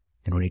immediately,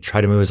 and when he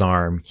tried to move his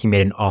arm, he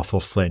made an awful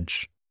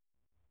flinch.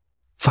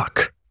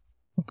 Fuck,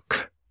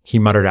 he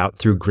muttered out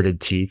through gritted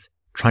teeth,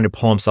 trying to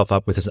pull himself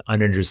up with his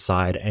uninjured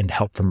side and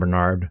help from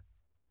Bernard.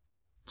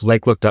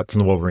 Blake looked up from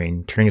the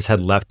Wolverine, turning his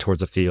head left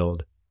towards the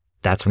field.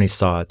 That's when he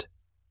saw it.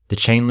 The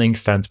chain-link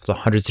fence with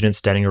 100 students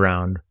standing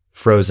around,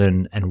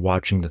 frozen and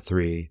watching the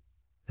 3.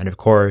 And of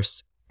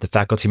course, the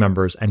faculty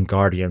members and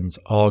guardians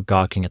all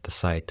gawking at the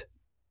sight.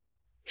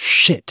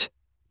 Shit,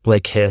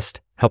 Blake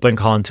hissed, helping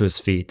Colin to his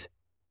feet.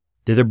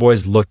 The other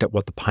boys looked at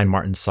what the Pine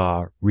Marten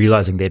saw,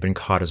 realizing they'd been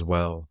caught as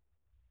well.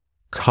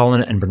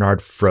 Colin and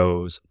Bernard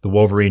froze, the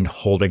Wolverine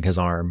holding his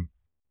arm.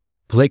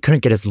 Blake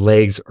couldn't get his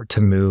legs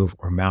to move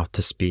or mouth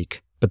to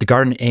speak, but the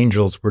guardian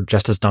angels were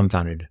just as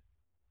dumbfounded.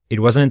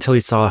 It wasn't until he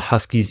saw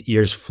Husky's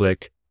ears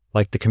flick,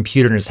 like the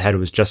computer in his head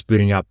was just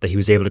booting up, that he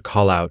was able to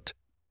call out,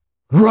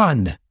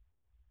 "Run!"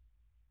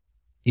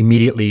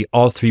 Immediately,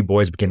 all 3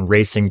 boys began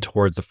racing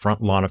towards the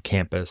front lawn of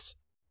campus.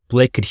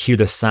 Blake could hear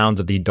the sounds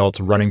of the adults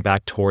running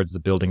back towards the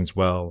building as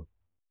well.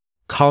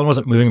 Colin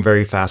wasn't moving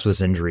very fast with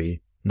his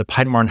injury, and the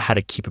Pine Marten had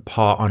to keep a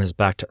paw on his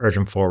back to urge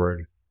him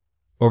forward.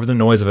 Over the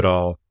noise of it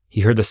all,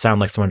 he heard the sound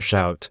like someone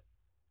shout,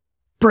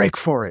 "Break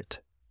for it!"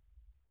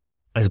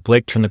 As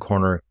Blake turned the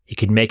corner, he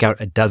could make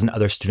out a dozen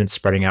other students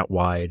spreading out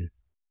wide.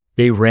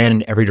 They ran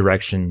in every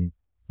direction,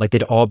 like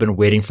they'd all been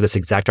waiting for this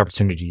exact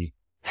opportunity,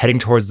 heading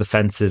towards the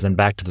fences and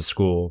back to the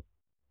school.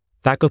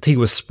 Faculty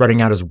was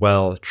spreading out as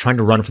well, trying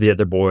to run for the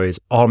other boys,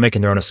 all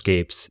making their own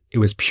escapes. It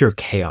was pure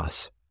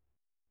chaos.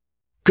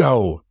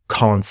 "Go,"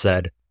 Colin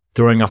said,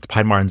 throwing off the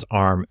Pine Marten's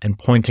arm and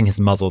pointing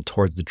his muzzle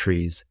towards the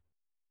trees.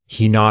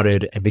 He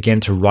nodded and began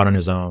to run on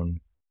his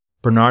own.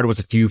 Bernard was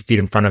a few feet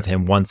in front of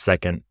him 1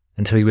 second,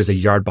 until he was a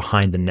yard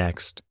behind the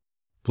next.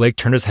 Blake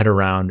turned his head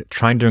around,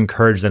 trying to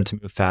encourage them to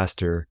move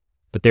faster,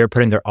 but they were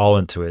putting their all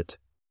into it.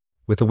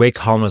 With the way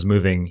Colin was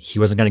moving, he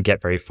wasn't going to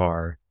get very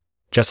far.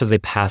 Just as they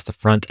passed the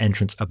front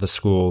entrance of the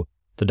school,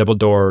 the double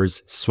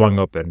doors swung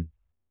open.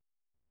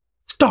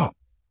 "Stop!"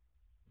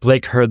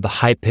 Blake heard the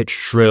high-pitched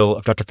shrill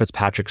of Dr.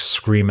 Fitzpatrick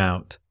scream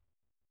out.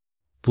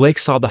 Blake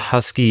saw the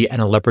Husky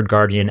and a leopard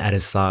guardian at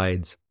his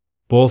sides.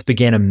 Both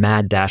began a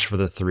mad dash for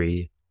the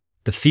 3,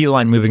 the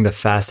feline moving the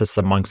fastest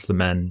amongst the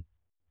men.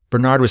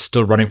 Bernard was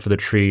still running for the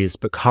trees,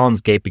 but Colin's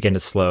gait began to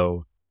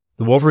slow.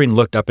 The Wolverine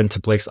looked up into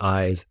Blake's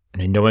eyes,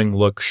 and a knowing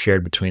look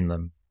shared between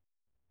them.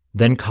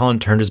 Then Colin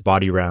turned his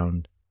body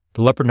round,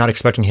 the leopard not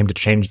expecting him to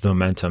change the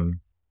momentum.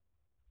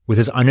 With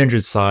his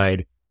uninjured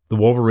side, the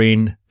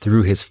Wolverine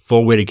threw his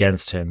full weight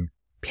against him,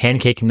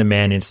 pancaking the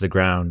man into the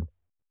ground.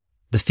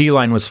 The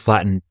feline was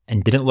flattened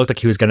and didn't look like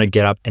he was going to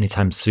get up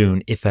anytime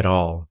soon, if at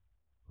all.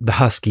 The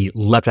Husky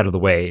leapt out of the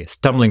way,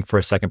 stumbling for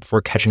a second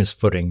before catching his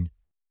footing.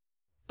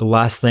 The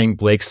last thing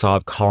Blake saw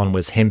of Colin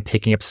was him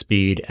picking up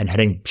speed and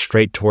heading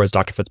straight towards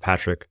Dr.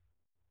 Fitzpatrick.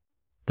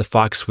 The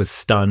fox was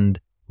stunned,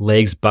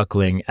 legs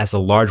buckling as the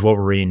large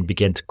Wolverine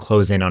began to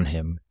close in on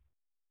him.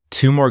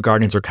 2 more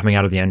guardians were coming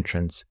out of the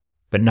entrance,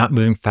 but not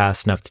moving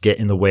fast enough to get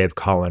in the way of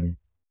Colin.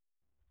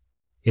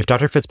 If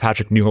Dr.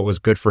 Fitzpatrick knew what was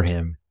good for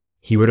him,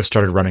 he would have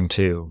started running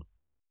too.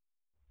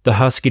 The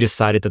Husky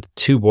decided that the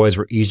 2 boys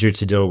were easier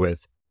to deal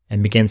with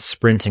and began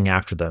sprinting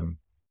after them.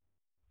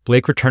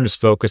 Blake returned his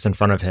focus in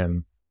front of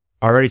him,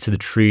 already to the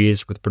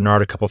trees with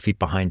Bernard a couple feet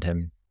behind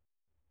him.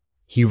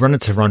 He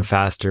wanted to run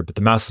faster, but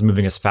the mouse was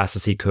moving as fast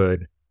as he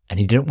could, and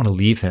he didn't want to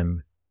leave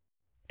him.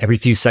 Every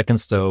few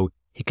seconds, though,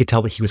 he could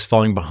tell that he was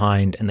falling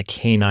behind and the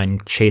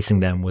canine chasing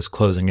them was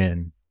closing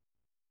in.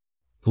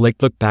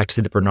 Blake looked back to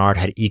see that Bernard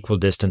had equal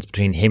distance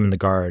between him and the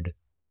guard.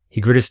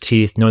 He grit his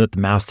teeth, knowing that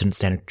the mouse didn't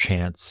stand a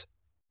chance.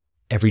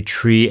 Every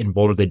tree and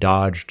boulder they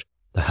dodged,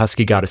 the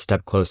Husky got a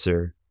step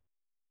closer.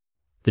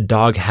 The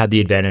dog had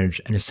the advantage,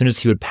 and as soon as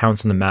he would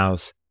pounce on the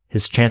mouse,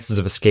 his chances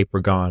of escape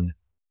were gone.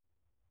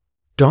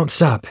 "Don't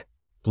stop!"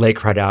 Blake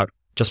cried out,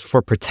 just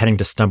before pretending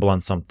to stumble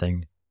on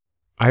something.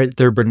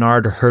 Either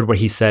Bernard heard what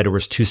he said or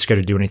was too scared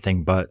to do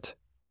anything but.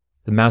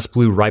 The mouse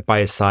blew right by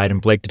his side,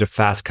 and Blake did a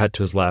fast cut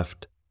to his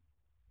left.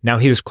 Now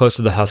he was close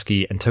to the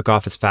husky and took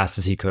off as fast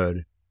as he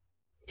could.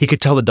 He could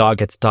tell the dog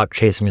had stopped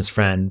chasing his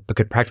friend, but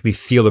could practically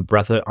feel the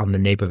breath on the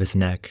nape of his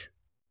neck.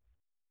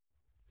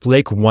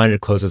 Blake wanted to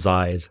close his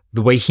eyes,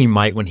 the way he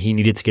might when he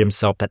needed to get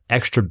himself that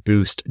extra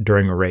boost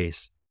during a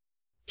race.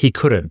 He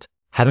couldn't,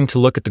 having to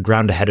look at the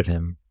ground ahead of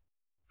him.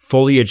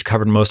 Foliage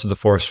covered most of the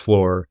forest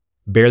floor,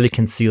 barely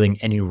concealing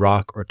any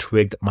rock or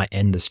twig that might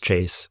end this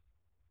chase.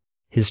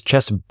 His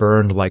chest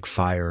burned like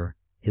fire,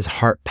 his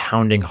heart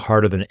pounding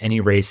harder than any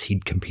race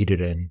he'd competed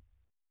in.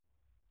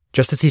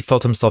 Just as he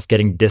felt himself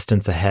getting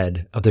distance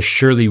ahead of the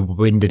surely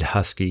winded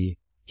husky,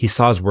 he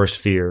saw his worst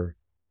fear.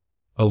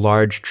 A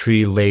large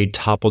tree lay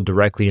toppled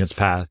directly in his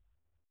path.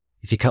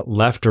 If he cut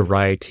left or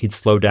right, he'd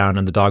slow down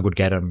and the dog would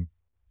get him.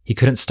 He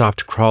couldn't stop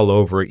to crawl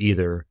over it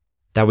either.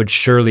 That would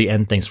surely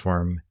end things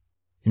for him.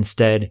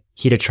 Instead,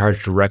 he'd have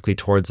charged directly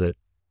towards it.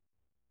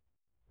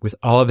 With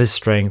all of his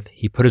strength,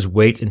 he put his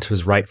weight into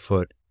his right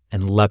foot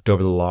and leapt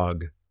over the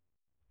log.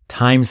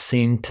 Time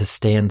seemed to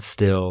stand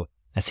still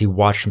as he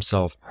watched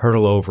himself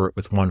hurtle over it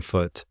with one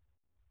foot.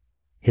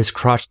 His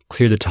crotch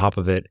cleared the top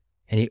of it,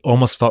 and he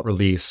almost felt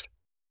relief.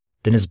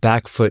 Then his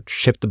back foot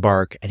chipped the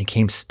bark, and he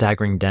came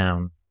staggering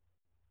down.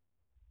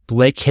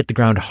 Blake hit the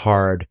ground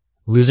hard,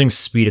 losing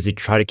speed as he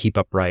tried to keep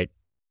upright.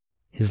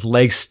 His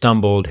legs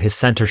stumbled, his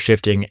center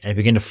shifting, and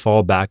began to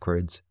fall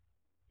backwards.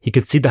 He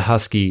could see the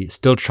husky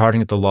still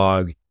charging at the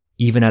log,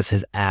 even as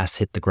his ass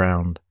hit the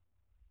ground.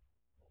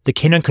 The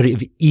canine could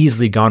have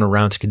easily gone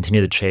around to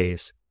continue the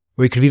chase,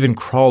 or he could have even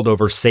crawled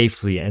over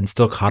safely and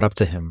still caught up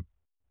to him.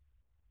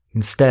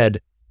 Instead,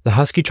 the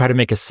husky tried to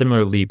make a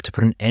similar leap to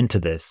put an end to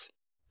this.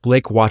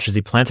 Blake watched as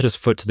he planted his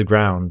foot to the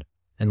ground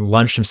and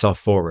lunged himself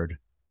forward.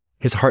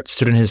 His heart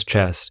stood in his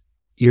chest,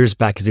 ears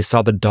back as he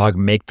saw the dog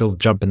make the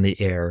jump in the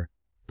air,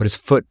 but his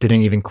foot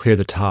didn't even clear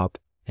the top,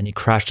 and he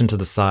crashed into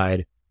the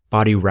side,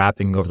 body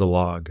wrapping over the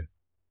log.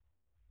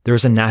 There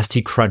was a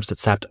nasty crunch that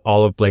sapped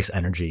all of Blake's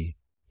energy.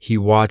 He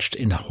watched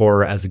in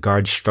horror as the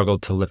guard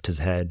struggled to lift his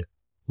head,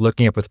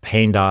 looking up with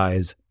pained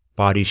eyes,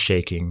 body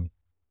shaking.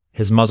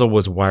 His muzzle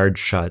was wired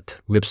shut,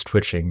 lips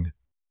twitching.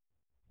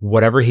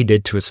 Whatever he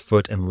did to his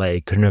foot and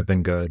leg couldn't have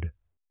been good.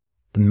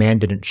 The man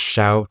didn't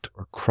shout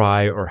or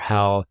cry or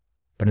howl,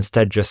 but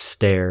instead just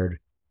stared,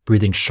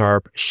 breathing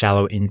sharp,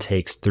 shallow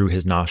intakes through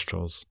his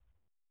nostrils.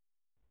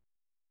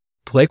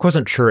 Blake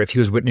wasn't sure if he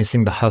was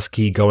witnessing the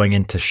husky going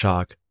into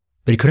shock,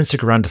 but he couldn't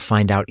stick around to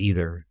find out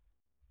either.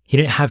 He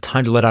didn't have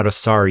time to let out a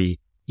sorry,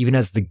 even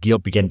as the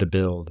guilt began to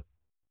build.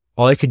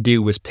 All he could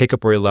do was pick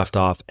up where he left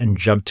off and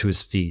jump to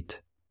his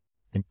feet,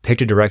 and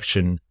picked a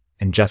direction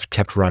and just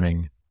kept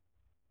running.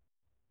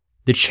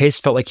 The chase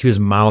felt like he was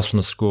miles from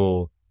the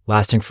school,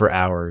 lasting for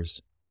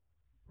hours.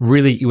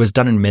 Really, it was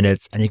done in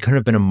minutes, and he couldn't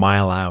have been a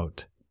mile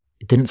out.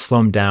 It didn't slow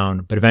him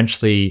down, but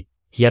eventually,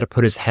 he had to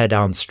put his head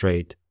down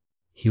straight.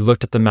 He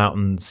looked at the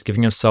mountains,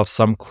 giving himself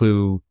some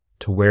clue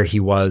to where he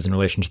was in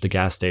relation to the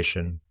gas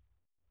station.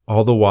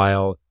 All the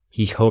while,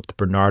 he hoped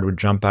Bernard would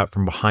jump out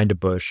from behind a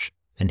bush,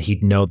 and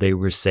he'd know they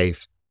were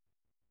safe.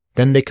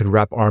 Then they could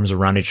wrap arms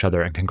around each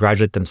other and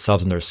congratulate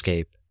themselves on their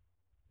escape.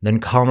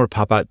 Then Colin would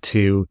pop out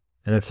too,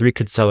 and the three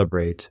could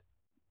celebrate.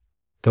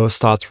 Those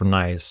thoughts were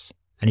nice,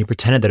 and he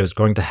pretended that it was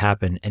going to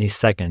happen any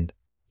second,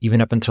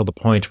 even up until the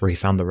point where he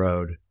found the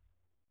road.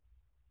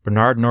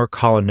 Bernard nor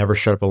Colin never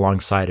showed up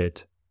alongside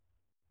it.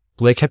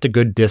 Blake kept a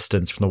good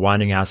distance from the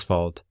winding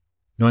asphalt,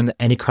 knowing that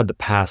any car that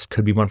passed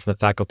could be one from the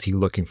faculty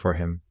looking for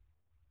him.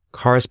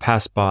 Cars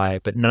passed by,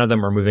 but none of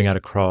them were moving at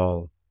a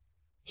crawl.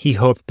 He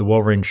hoped the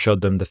Wolverine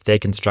showed them the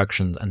fake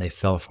instructions and they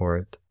fell for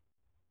it.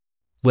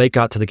 Blake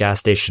got to the gas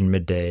station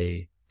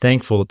midday,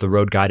 thankful that the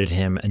road guided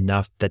him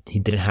enough that he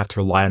didn't have to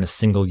rely on a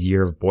single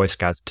year of Boy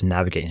Scouts to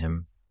navigate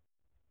him.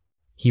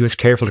 He was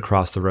careful to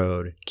cross the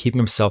road, keeping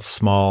himself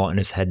small and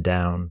his head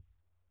down.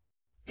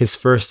 His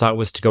first thought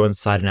was to go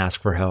inside and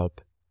ask for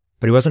help,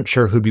 but he wasn't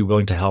sure who'd be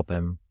willing to help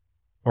him.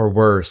 Or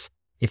worse,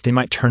 if they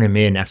might turn him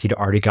in after he'd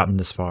already gotten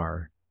this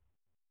far.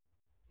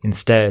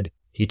 Instead,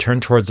 he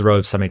turned towards the row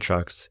of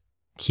semi-trucks,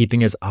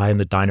 keeping his eye on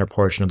the diner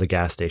portion of the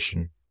gas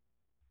station.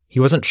 He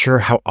wasn't sure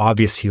how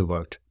obvious he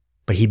looked,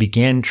 but he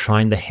began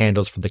trying the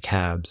handles for the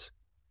cabs.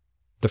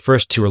 The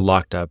first two were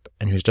locked up,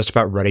 and he was just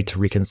about ready to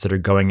reconsider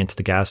going into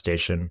the gas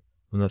station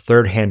when the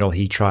third handle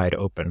he tried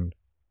opened.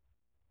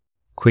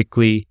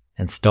 Quickly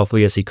and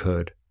stealthily as he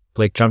could,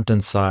 Blake jumped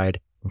inside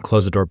and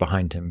closed the door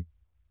behind him.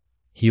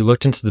 He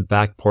looked into the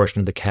back portion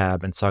of the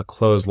cab and saw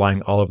clothes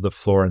lying all over the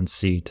floor and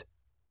seat.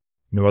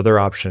 No other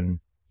option.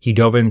 He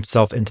dove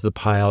himself into the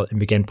pile and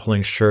began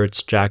pulling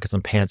shirts, jackets,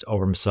 and pants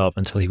over himself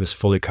until he was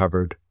fully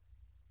covered.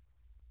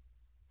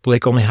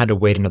 Blake only had to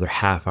wait another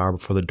half hour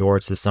before the door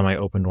to the semi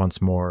opened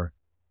once more.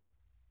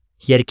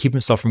 He had to keep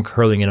himself from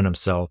curling in on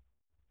himself,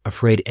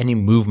 afraid any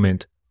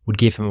movement would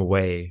give him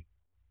away.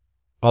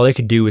 All he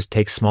could do was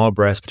take small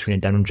breaths between a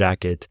denim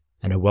jacket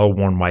and a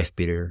well-worn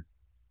wife-beater.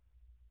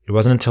 It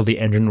wasn't until the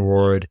engine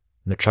roared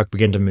and the truck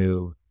began to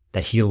move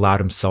that he allowed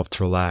himself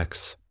to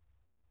relax.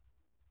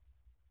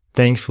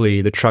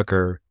 Thankfully, the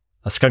trucker,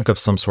 a skunk of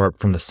some sort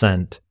from the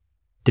scent,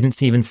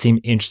 didn't even seem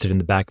interested in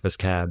the back of his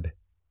cab.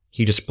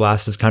 He just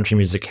blasted his country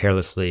music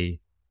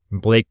carelessly,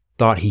 and Blake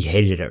thought he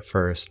hated it at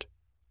first.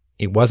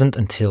 It wasn't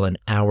until an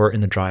hour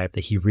in the drive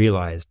that he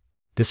realized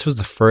this was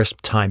the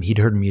first time he'd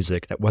heard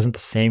music that wasn't the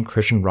same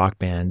Christian rock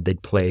band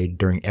they'd played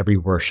during every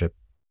worship.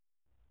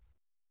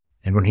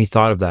 And when he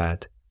thought of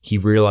that, he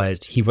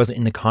realized he wasn't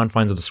in the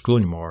confines of the school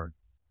anymore.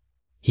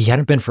 He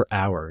hadn't been for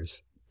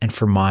hours, and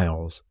for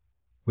miles.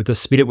 With the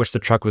speed at which the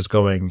truck was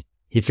going,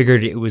 he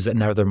figured it was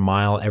another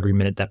mile every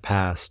minute that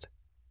passed.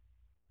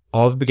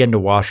 All of it began to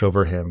wash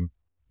over him,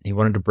 and he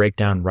wanted to break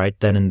down right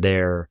then and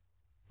there,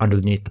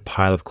 underneath the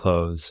pile of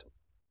clothes.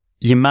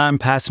 "You mind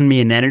passing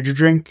me an energy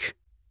drink?"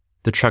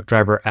 the truck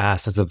driver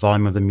asked as the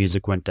volume of the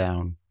music went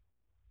down.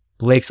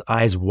 Blake's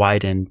eyes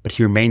widened, but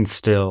he remained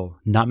still,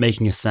 not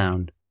making a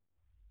sound.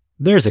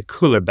 "There's a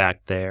cooler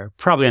back there,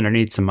 probably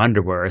underneath some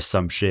underwear or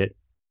some shit."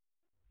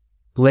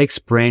 Blake's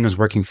brain was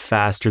working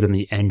faster than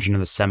the engine of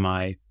the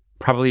semi,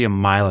 probably a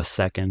mile a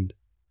second.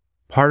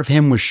 Part of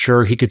him was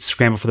sure he could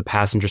scramble for the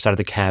passenger side of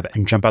the cab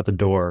and jump out the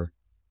door.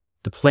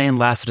 The plan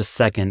lasted a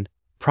second,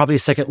 probably a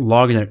second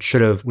longer than it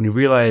should have, when he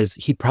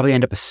realized he'd probably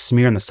end up a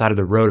smear on the side of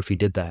the road if he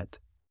did that.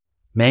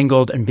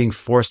 Mangled and being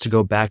forced to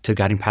go back to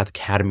Guiding Path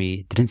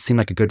Academy didn't seem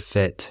like a good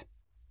fit.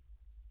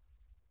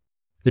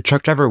 The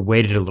truck driver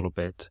waited a little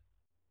bit,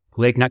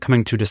 Blake not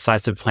coming to a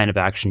decisive plan of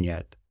action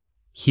yet.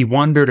 He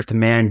wondered if the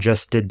man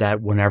just did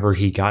that whenever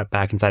he got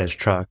back inside his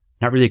truck,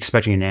 not really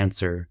expecting an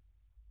answer.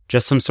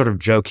 Just some sort of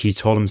joke he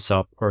told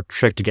himself, or a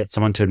trick to get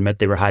someone to admit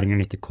they were hiding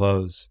underneath the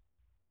clothes.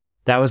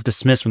 That was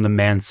dismissed when the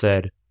man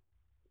said,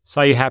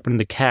 "Saw you happen in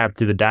the cab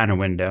through the diner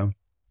window.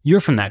 You're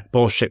from that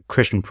bullshit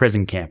Christian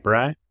prison camp,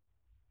 right?"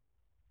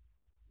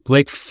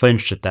 Blake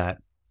flinched at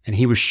that, and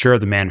he was sure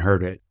the man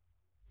heard it.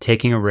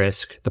 Taking a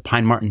risk, the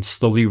Pine Marten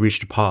slowly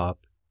reached a paw up,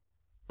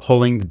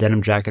 pulling the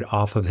denim jacket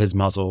off of his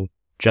muzzle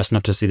just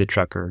not to see the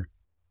trucker.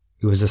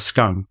 It was a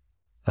skunk,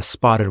 a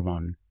spotted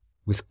one,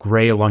 with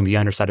gray along the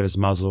underside of his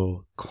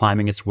muzzle,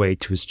 climbing its way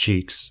to his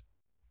cheeks.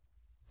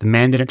 The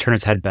man didn't turn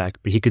his head back,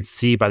 but he could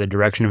see by the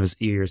direction of his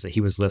ears that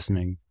he was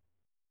listening.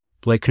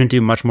 Blake couldn't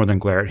do much more than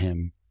glare at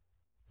him.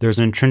 There was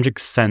an intrinsic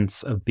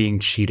sense of being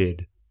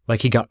cheated,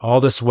 like he got all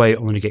this way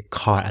only to get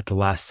caught at the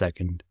last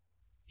second.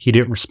 He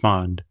didn't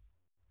respond.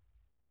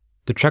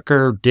 The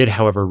trucker did,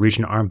 however, reach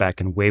an arm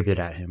back and waved it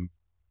at him.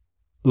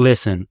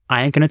 "Listen,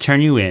 I ain't gonna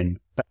turn you in,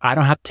 but I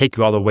don't have to take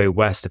you all the way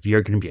west if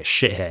you're gonna be a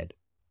shithead."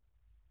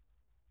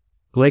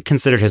 Blake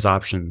considered his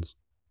options,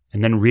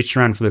 and then reached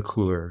around for the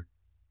cooler.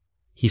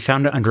 He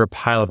found it under a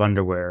pile of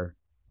underwear,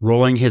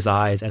 rolling his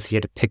eyes as he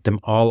had to pick them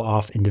all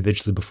off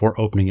individually before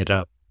opening it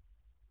up.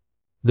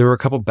 There were a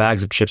couple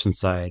bags of chips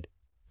inside,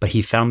 but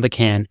he found the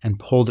can and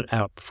pulled it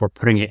out before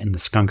putting it in the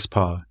skunk's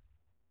paw.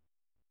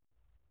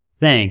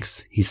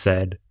 "Thanks," he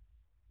said.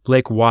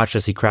 Blake watched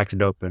as he cracked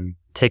it open,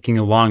 taking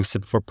a long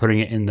sip before putting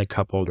it in the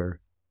cup holder.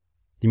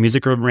 The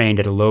music remained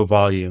at a low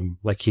volume,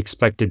 like he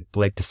expected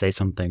Blake to say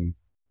something.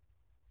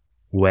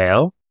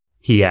 "Well?"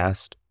 he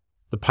asked.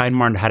 The Pine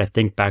Marten had to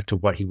think back to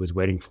what he was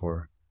waiting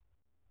for.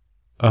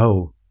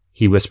 "Oh,"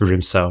 he whispered to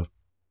himself.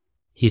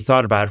 He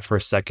thought about it for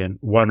a second,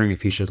 wondering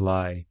if he should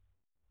lie.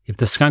 If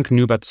the skunk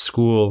knew about the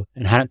school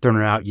and hadn't thrown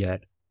it out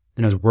yet,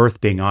 then it was worth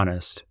being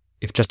honest,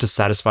 if just to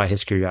satisfy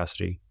his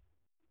curiosity.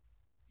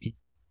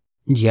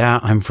 "Yeah,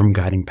 I'm from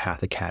Guiding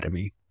Path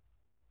Academy."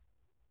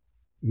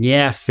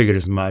 "Yeah, I figured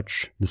as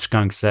much," the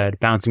skunk said,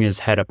 bouncing his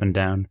head up and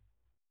down.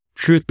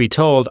 "Truth be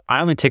told,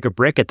 I only take a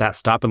break at that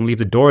stop and leave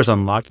the doors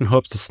unlocked in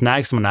hopes to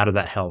snag someone out of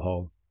that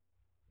hellhole.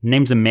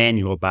 Name's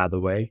Emmanuel, by the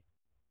way."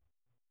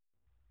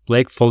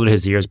 Blake folded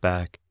his ears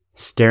back,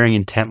 staring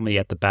intently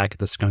at the back of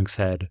the skunk's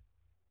head.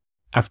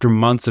 After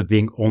months of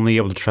being only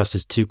able to trust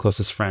his two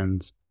closest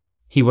friends,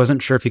 he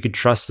wasn't sure if he could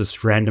trust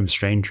this random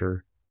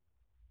stranger.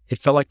 It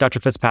felt like Dr.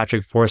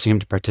 Fitzpatrick forcing him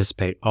to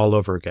participate all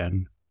over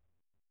again.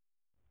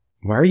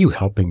 "Why are you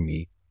helping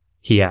me?"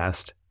 he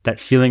asked,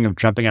 that feeling of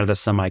jumping out of the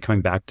semi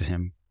coming back to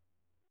him.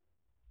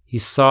 He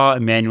saw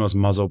Emmanuel's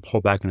muzzle pull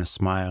back in a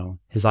smile,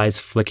 his eyes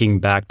flicking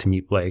back to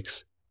meet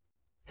Blake's.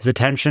 His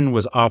attention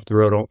was off the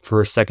road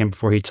for a second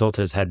before he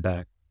tilted his head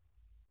back.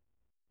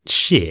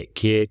 "Shit,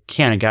 kid,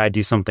 can't a guy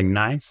do something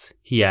nice?"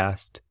 he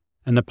asked,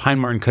 and the Pine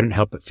Marten couldn't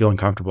help but feel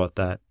uncomfortable at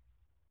that.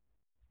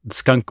 The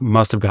skunk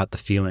must have got the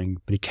feeling,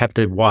 but he kept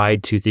a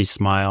wide, toothy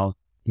smile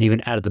and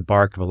even added the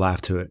bark of a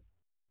laugh to it.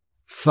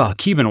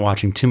 "Fuck, you've been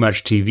watching too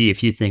much TV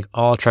if you think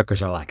all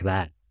truckers are like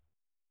that.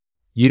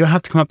 You don't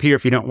have to come up here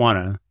if you don't want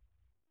to.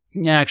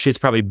 Yeah, actually, it's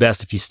probably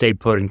best if you stayed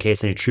put in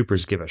case any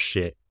troopers give a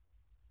shit."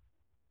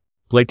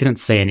 Blake didn't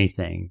say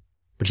anything,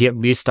 but he at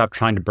least stopped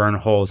trying to burn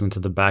holes into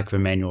the back of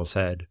Emmanuel's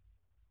head.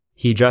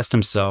 He adjusted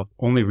himself,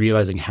 only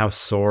realizing how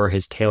sore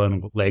his tail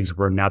and legs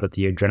were now that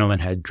the adrenaline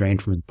had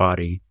drained from his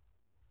body.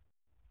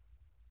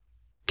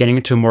 Getting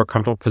into a more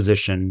comfortable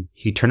position,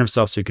 he turned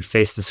himself so he could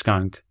face the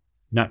skunk,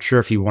 not sure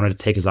if he wanted to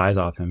take his eyes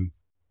off him.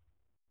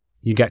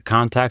 "You got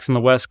contacts on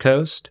the West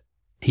Coast?"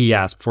 he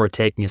asked before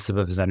taking a sip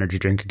of his energy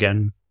drink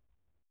again.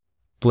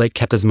 Blake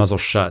kept his muzzle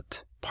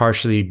shut,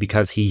 partially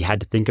because he had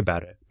to think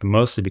about it, but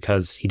mostly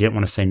because he didn't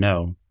want to say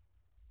no.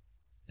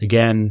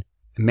 Again,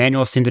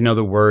 Emmanuel seemed to know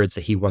the words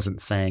that he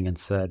wasn't saying and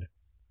said,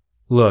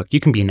 "Look, you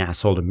can be an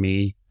asshole to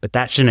me, but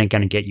that shit ain't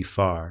gonna get you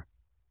far.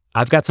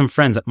 I've got some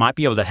friends that might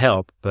be able to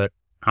help, but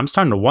I'm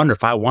starting to wonder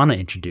if I want to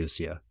introduce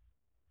you."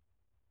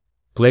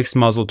 Blake's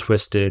muzzle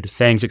twisted,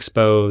 fangs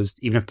exposed,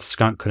 even if the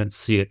skunk couldn't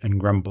see it, and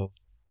grumbled,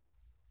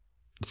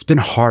 "It's been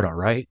hard, all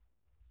right?"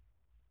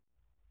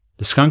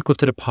 The skunk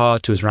lifted a paw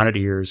to his rounded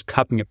ears,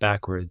 cupping it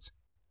backwards.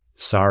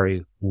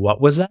 "Sorry, what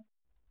was that?"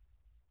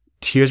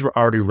 Tears were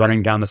already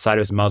running down the side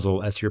of his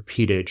muzzle as he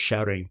repeated,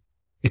 shouting,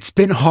 "It's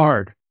been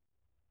hard."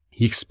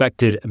 He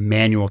expected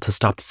Emmanuel to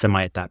stop the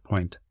semi at that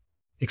point.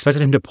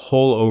 Expected him to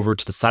pull over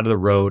to the side of the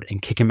road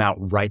and kick him out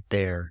right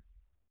there.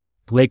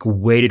 Blake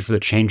waited for the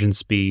change in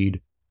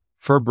speed,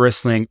 fur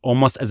bristling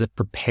almost as if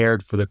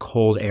prepared for the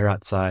cold air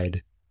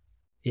outside.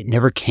 It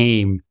never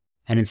came,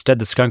 and instead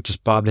the skunk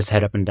just bobbed his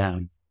head up and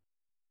down.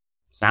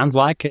 "Sounds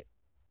like it."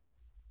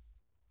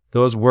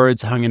 Those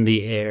words hung in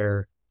the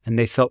air, and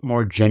they felt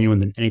more genuine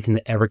than anything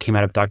that ever came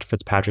out of Dr.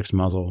 Fitzpatrick's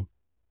muzzle.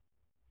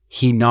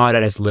 He gnawed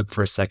at his lip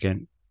for a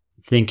second,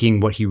 thinking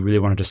what he really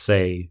wanted to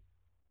say.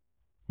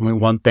 Only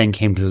one thing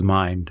came to his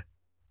mind.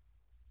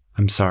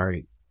 "I'm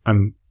sorry.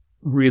 I'm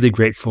really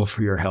grateful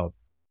for your help."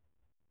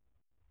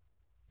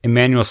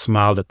 Emmanuel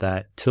smiled at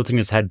that, tilting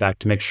his head back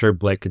to make sure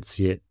Blake could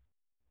see it.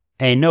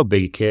 "Hey, no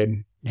biggie,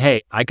 kid.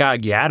 Hey, I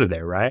got you out of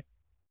there, right?"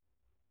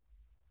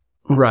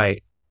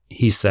 "Right,"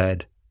 he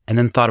said, and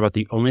then thought about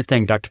the only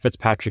thing Dr.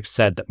 Fitzpatrick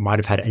said that might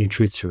have had any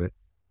truth to it.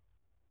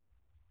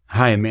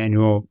 "Hi,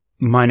 Emmanuel.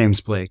 My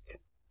name's Blake."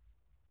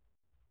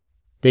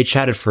 They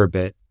chatted for a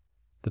bit,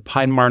 the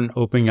pine marten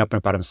opening up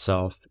about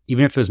himself,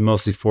 even if it was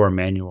mostly for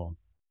Emmanuel.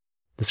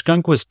 The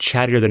skunk was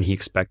chattier than he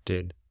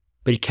expected,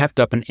 but he kept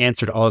up and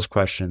answered all his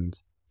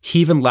questions. He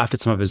even laughed at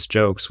some of his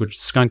jokes, which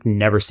the skunk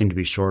never seemed to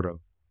be short of.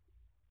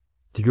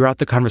 Throughout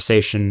the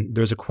conversation,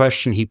 there was a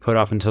question he put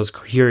off until his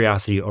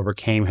curiosity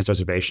overcame his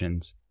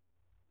reservations.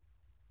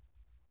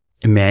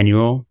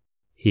 "Emmanuel?"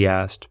 he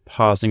asked,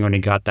 pausing when he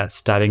got that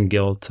stabbing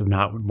guilt of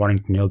not wanting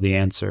to know the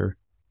answer.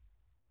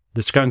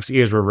 The skunk's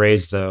ears were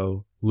raised,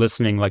 though,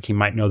 listening like he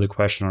might know the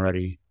question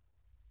already.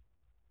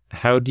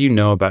 "How do you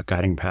know about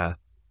Guiding Path?"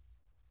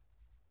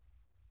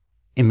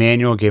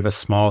 Emmanuel gave a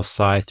small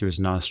sigh through his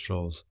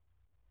nostrils.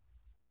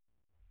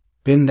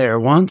 "Been there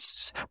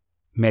once.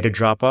 Made a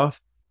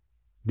drop-off."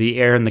 The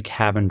air in the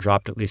cabin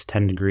dropped at least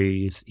 10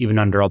 degrees, even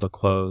under all the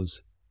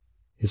clothes.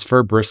 His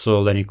fur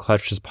bristled and he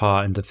clutched his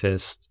paw into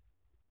fist.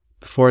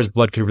 Before his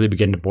blood could really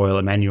begin to boil,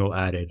 Emmanuel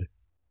added,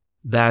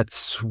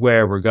 "That's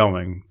where we're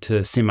going,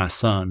 to see my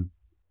son."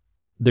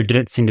 There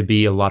didn't seem to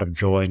be a lot of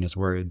joy in his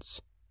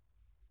words.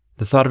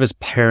 The thought of his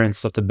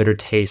parents left a bitter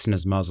taste in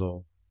his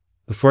muzzle.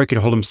 Before he could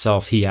hold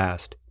himself, he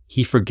asked,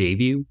 "He forgave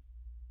you?"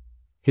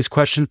 His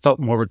question felt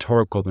more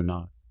rhetorical than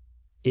not.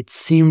 It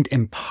seemed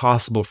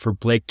impossible for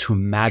Blake to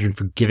imagine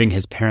forgiving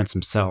his parents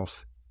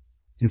himself.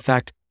 In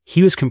fact,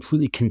 he was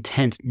completely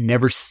content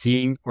never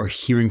seeing or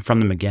hearing from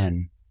them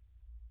again.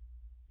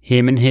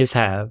 "Him and his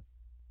have.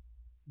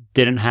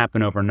 Didn't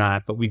happen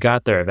overnight, but we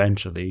got there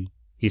eventually,"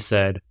 he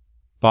said,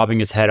 bobbing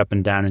his head up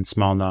and down in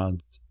small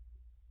nods.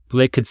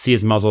 Blake could see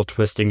his muzzle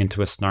twisting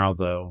into a snarl,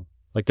 though,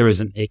 like there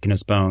was an ache in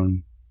his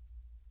bone.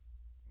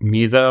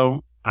 "Me,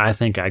 though, I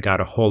think I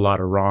got a whole lot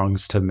of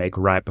wrongs to make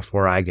right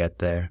before I get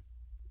there."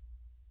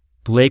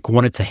 Blake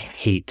wanted to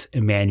hate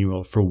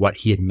Emmanuel for what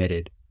he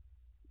admitted,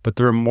 but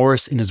the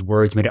remorse in his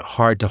words made it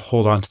hard to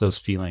hold on to those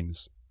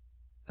feelings.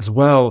 As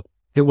well,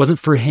 if it wasn't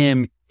for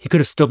him, he could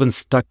have still been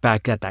stuck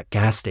back at that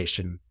gas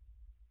station.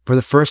 For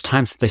the first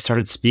time since they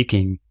started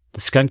speaking,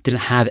 the skunk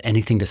didn't have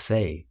anything to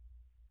say.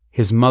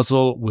 His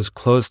muzzle was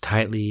closed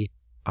tightly,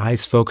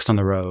 eyes focused on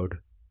the road.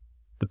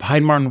 The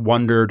pine marten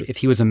wondered if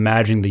he was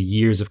imagining the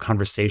years of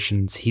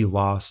conversations he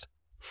lost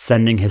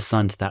sending his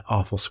son to that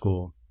awful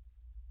school.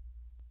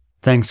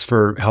 "Thanks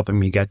for helping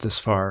me get this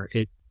far.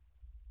 It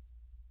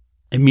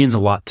means a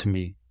lot to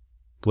me,"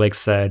 Blake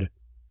said,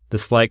 the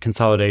slight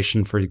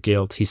consolidation for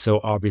guilt he so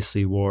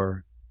obviously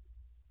wore.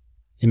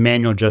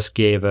 Emmanuel just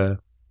gave a,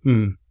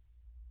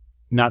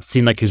 not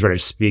seemed like he was ready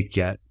to speak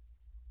yet.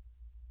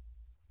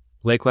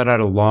 Blake let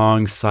out a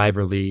long sigh of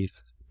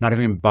relief, not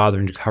even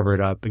bothering to cover it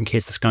up in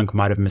case the skunk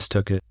might have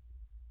mistook it.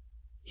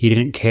 He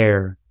didn't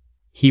care.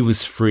 He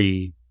was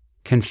free,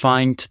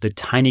 confined to the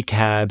tiny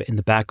cab in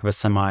the back of a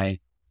semi,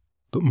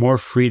 but more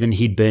free than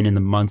he'd been in the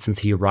months since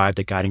he arrived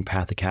at Guiding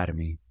Path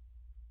Academy.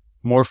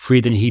 More free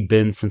than he'd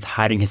been since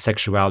hiding his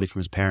sexuality from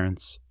his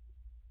parents.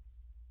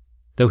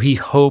 Though he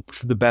hoped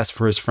for the best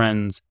for his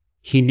friends,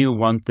 he knew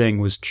one thing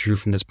was true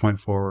from this point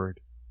forward.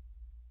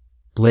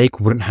 Blake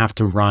wouldn't have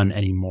to run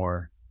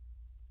anymore.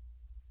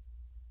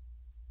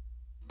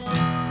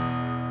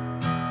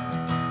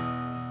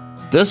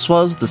 This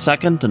was the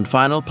second and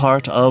final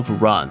part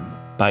of Run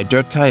by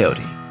Dirt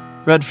Coyote,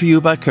 read for you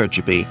by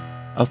Kergiby,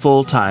 a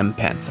full-time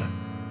panther.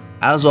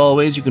 As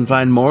always, you can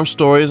find more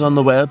stories on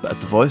the web at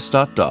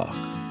thevoice.dog,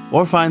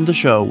 or find the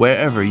show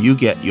wherever you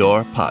get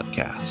your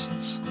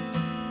podcasts.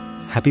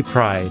 Happy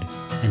Pride,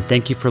 and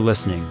thank you for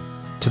listening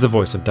to The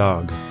Voice of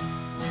Dog.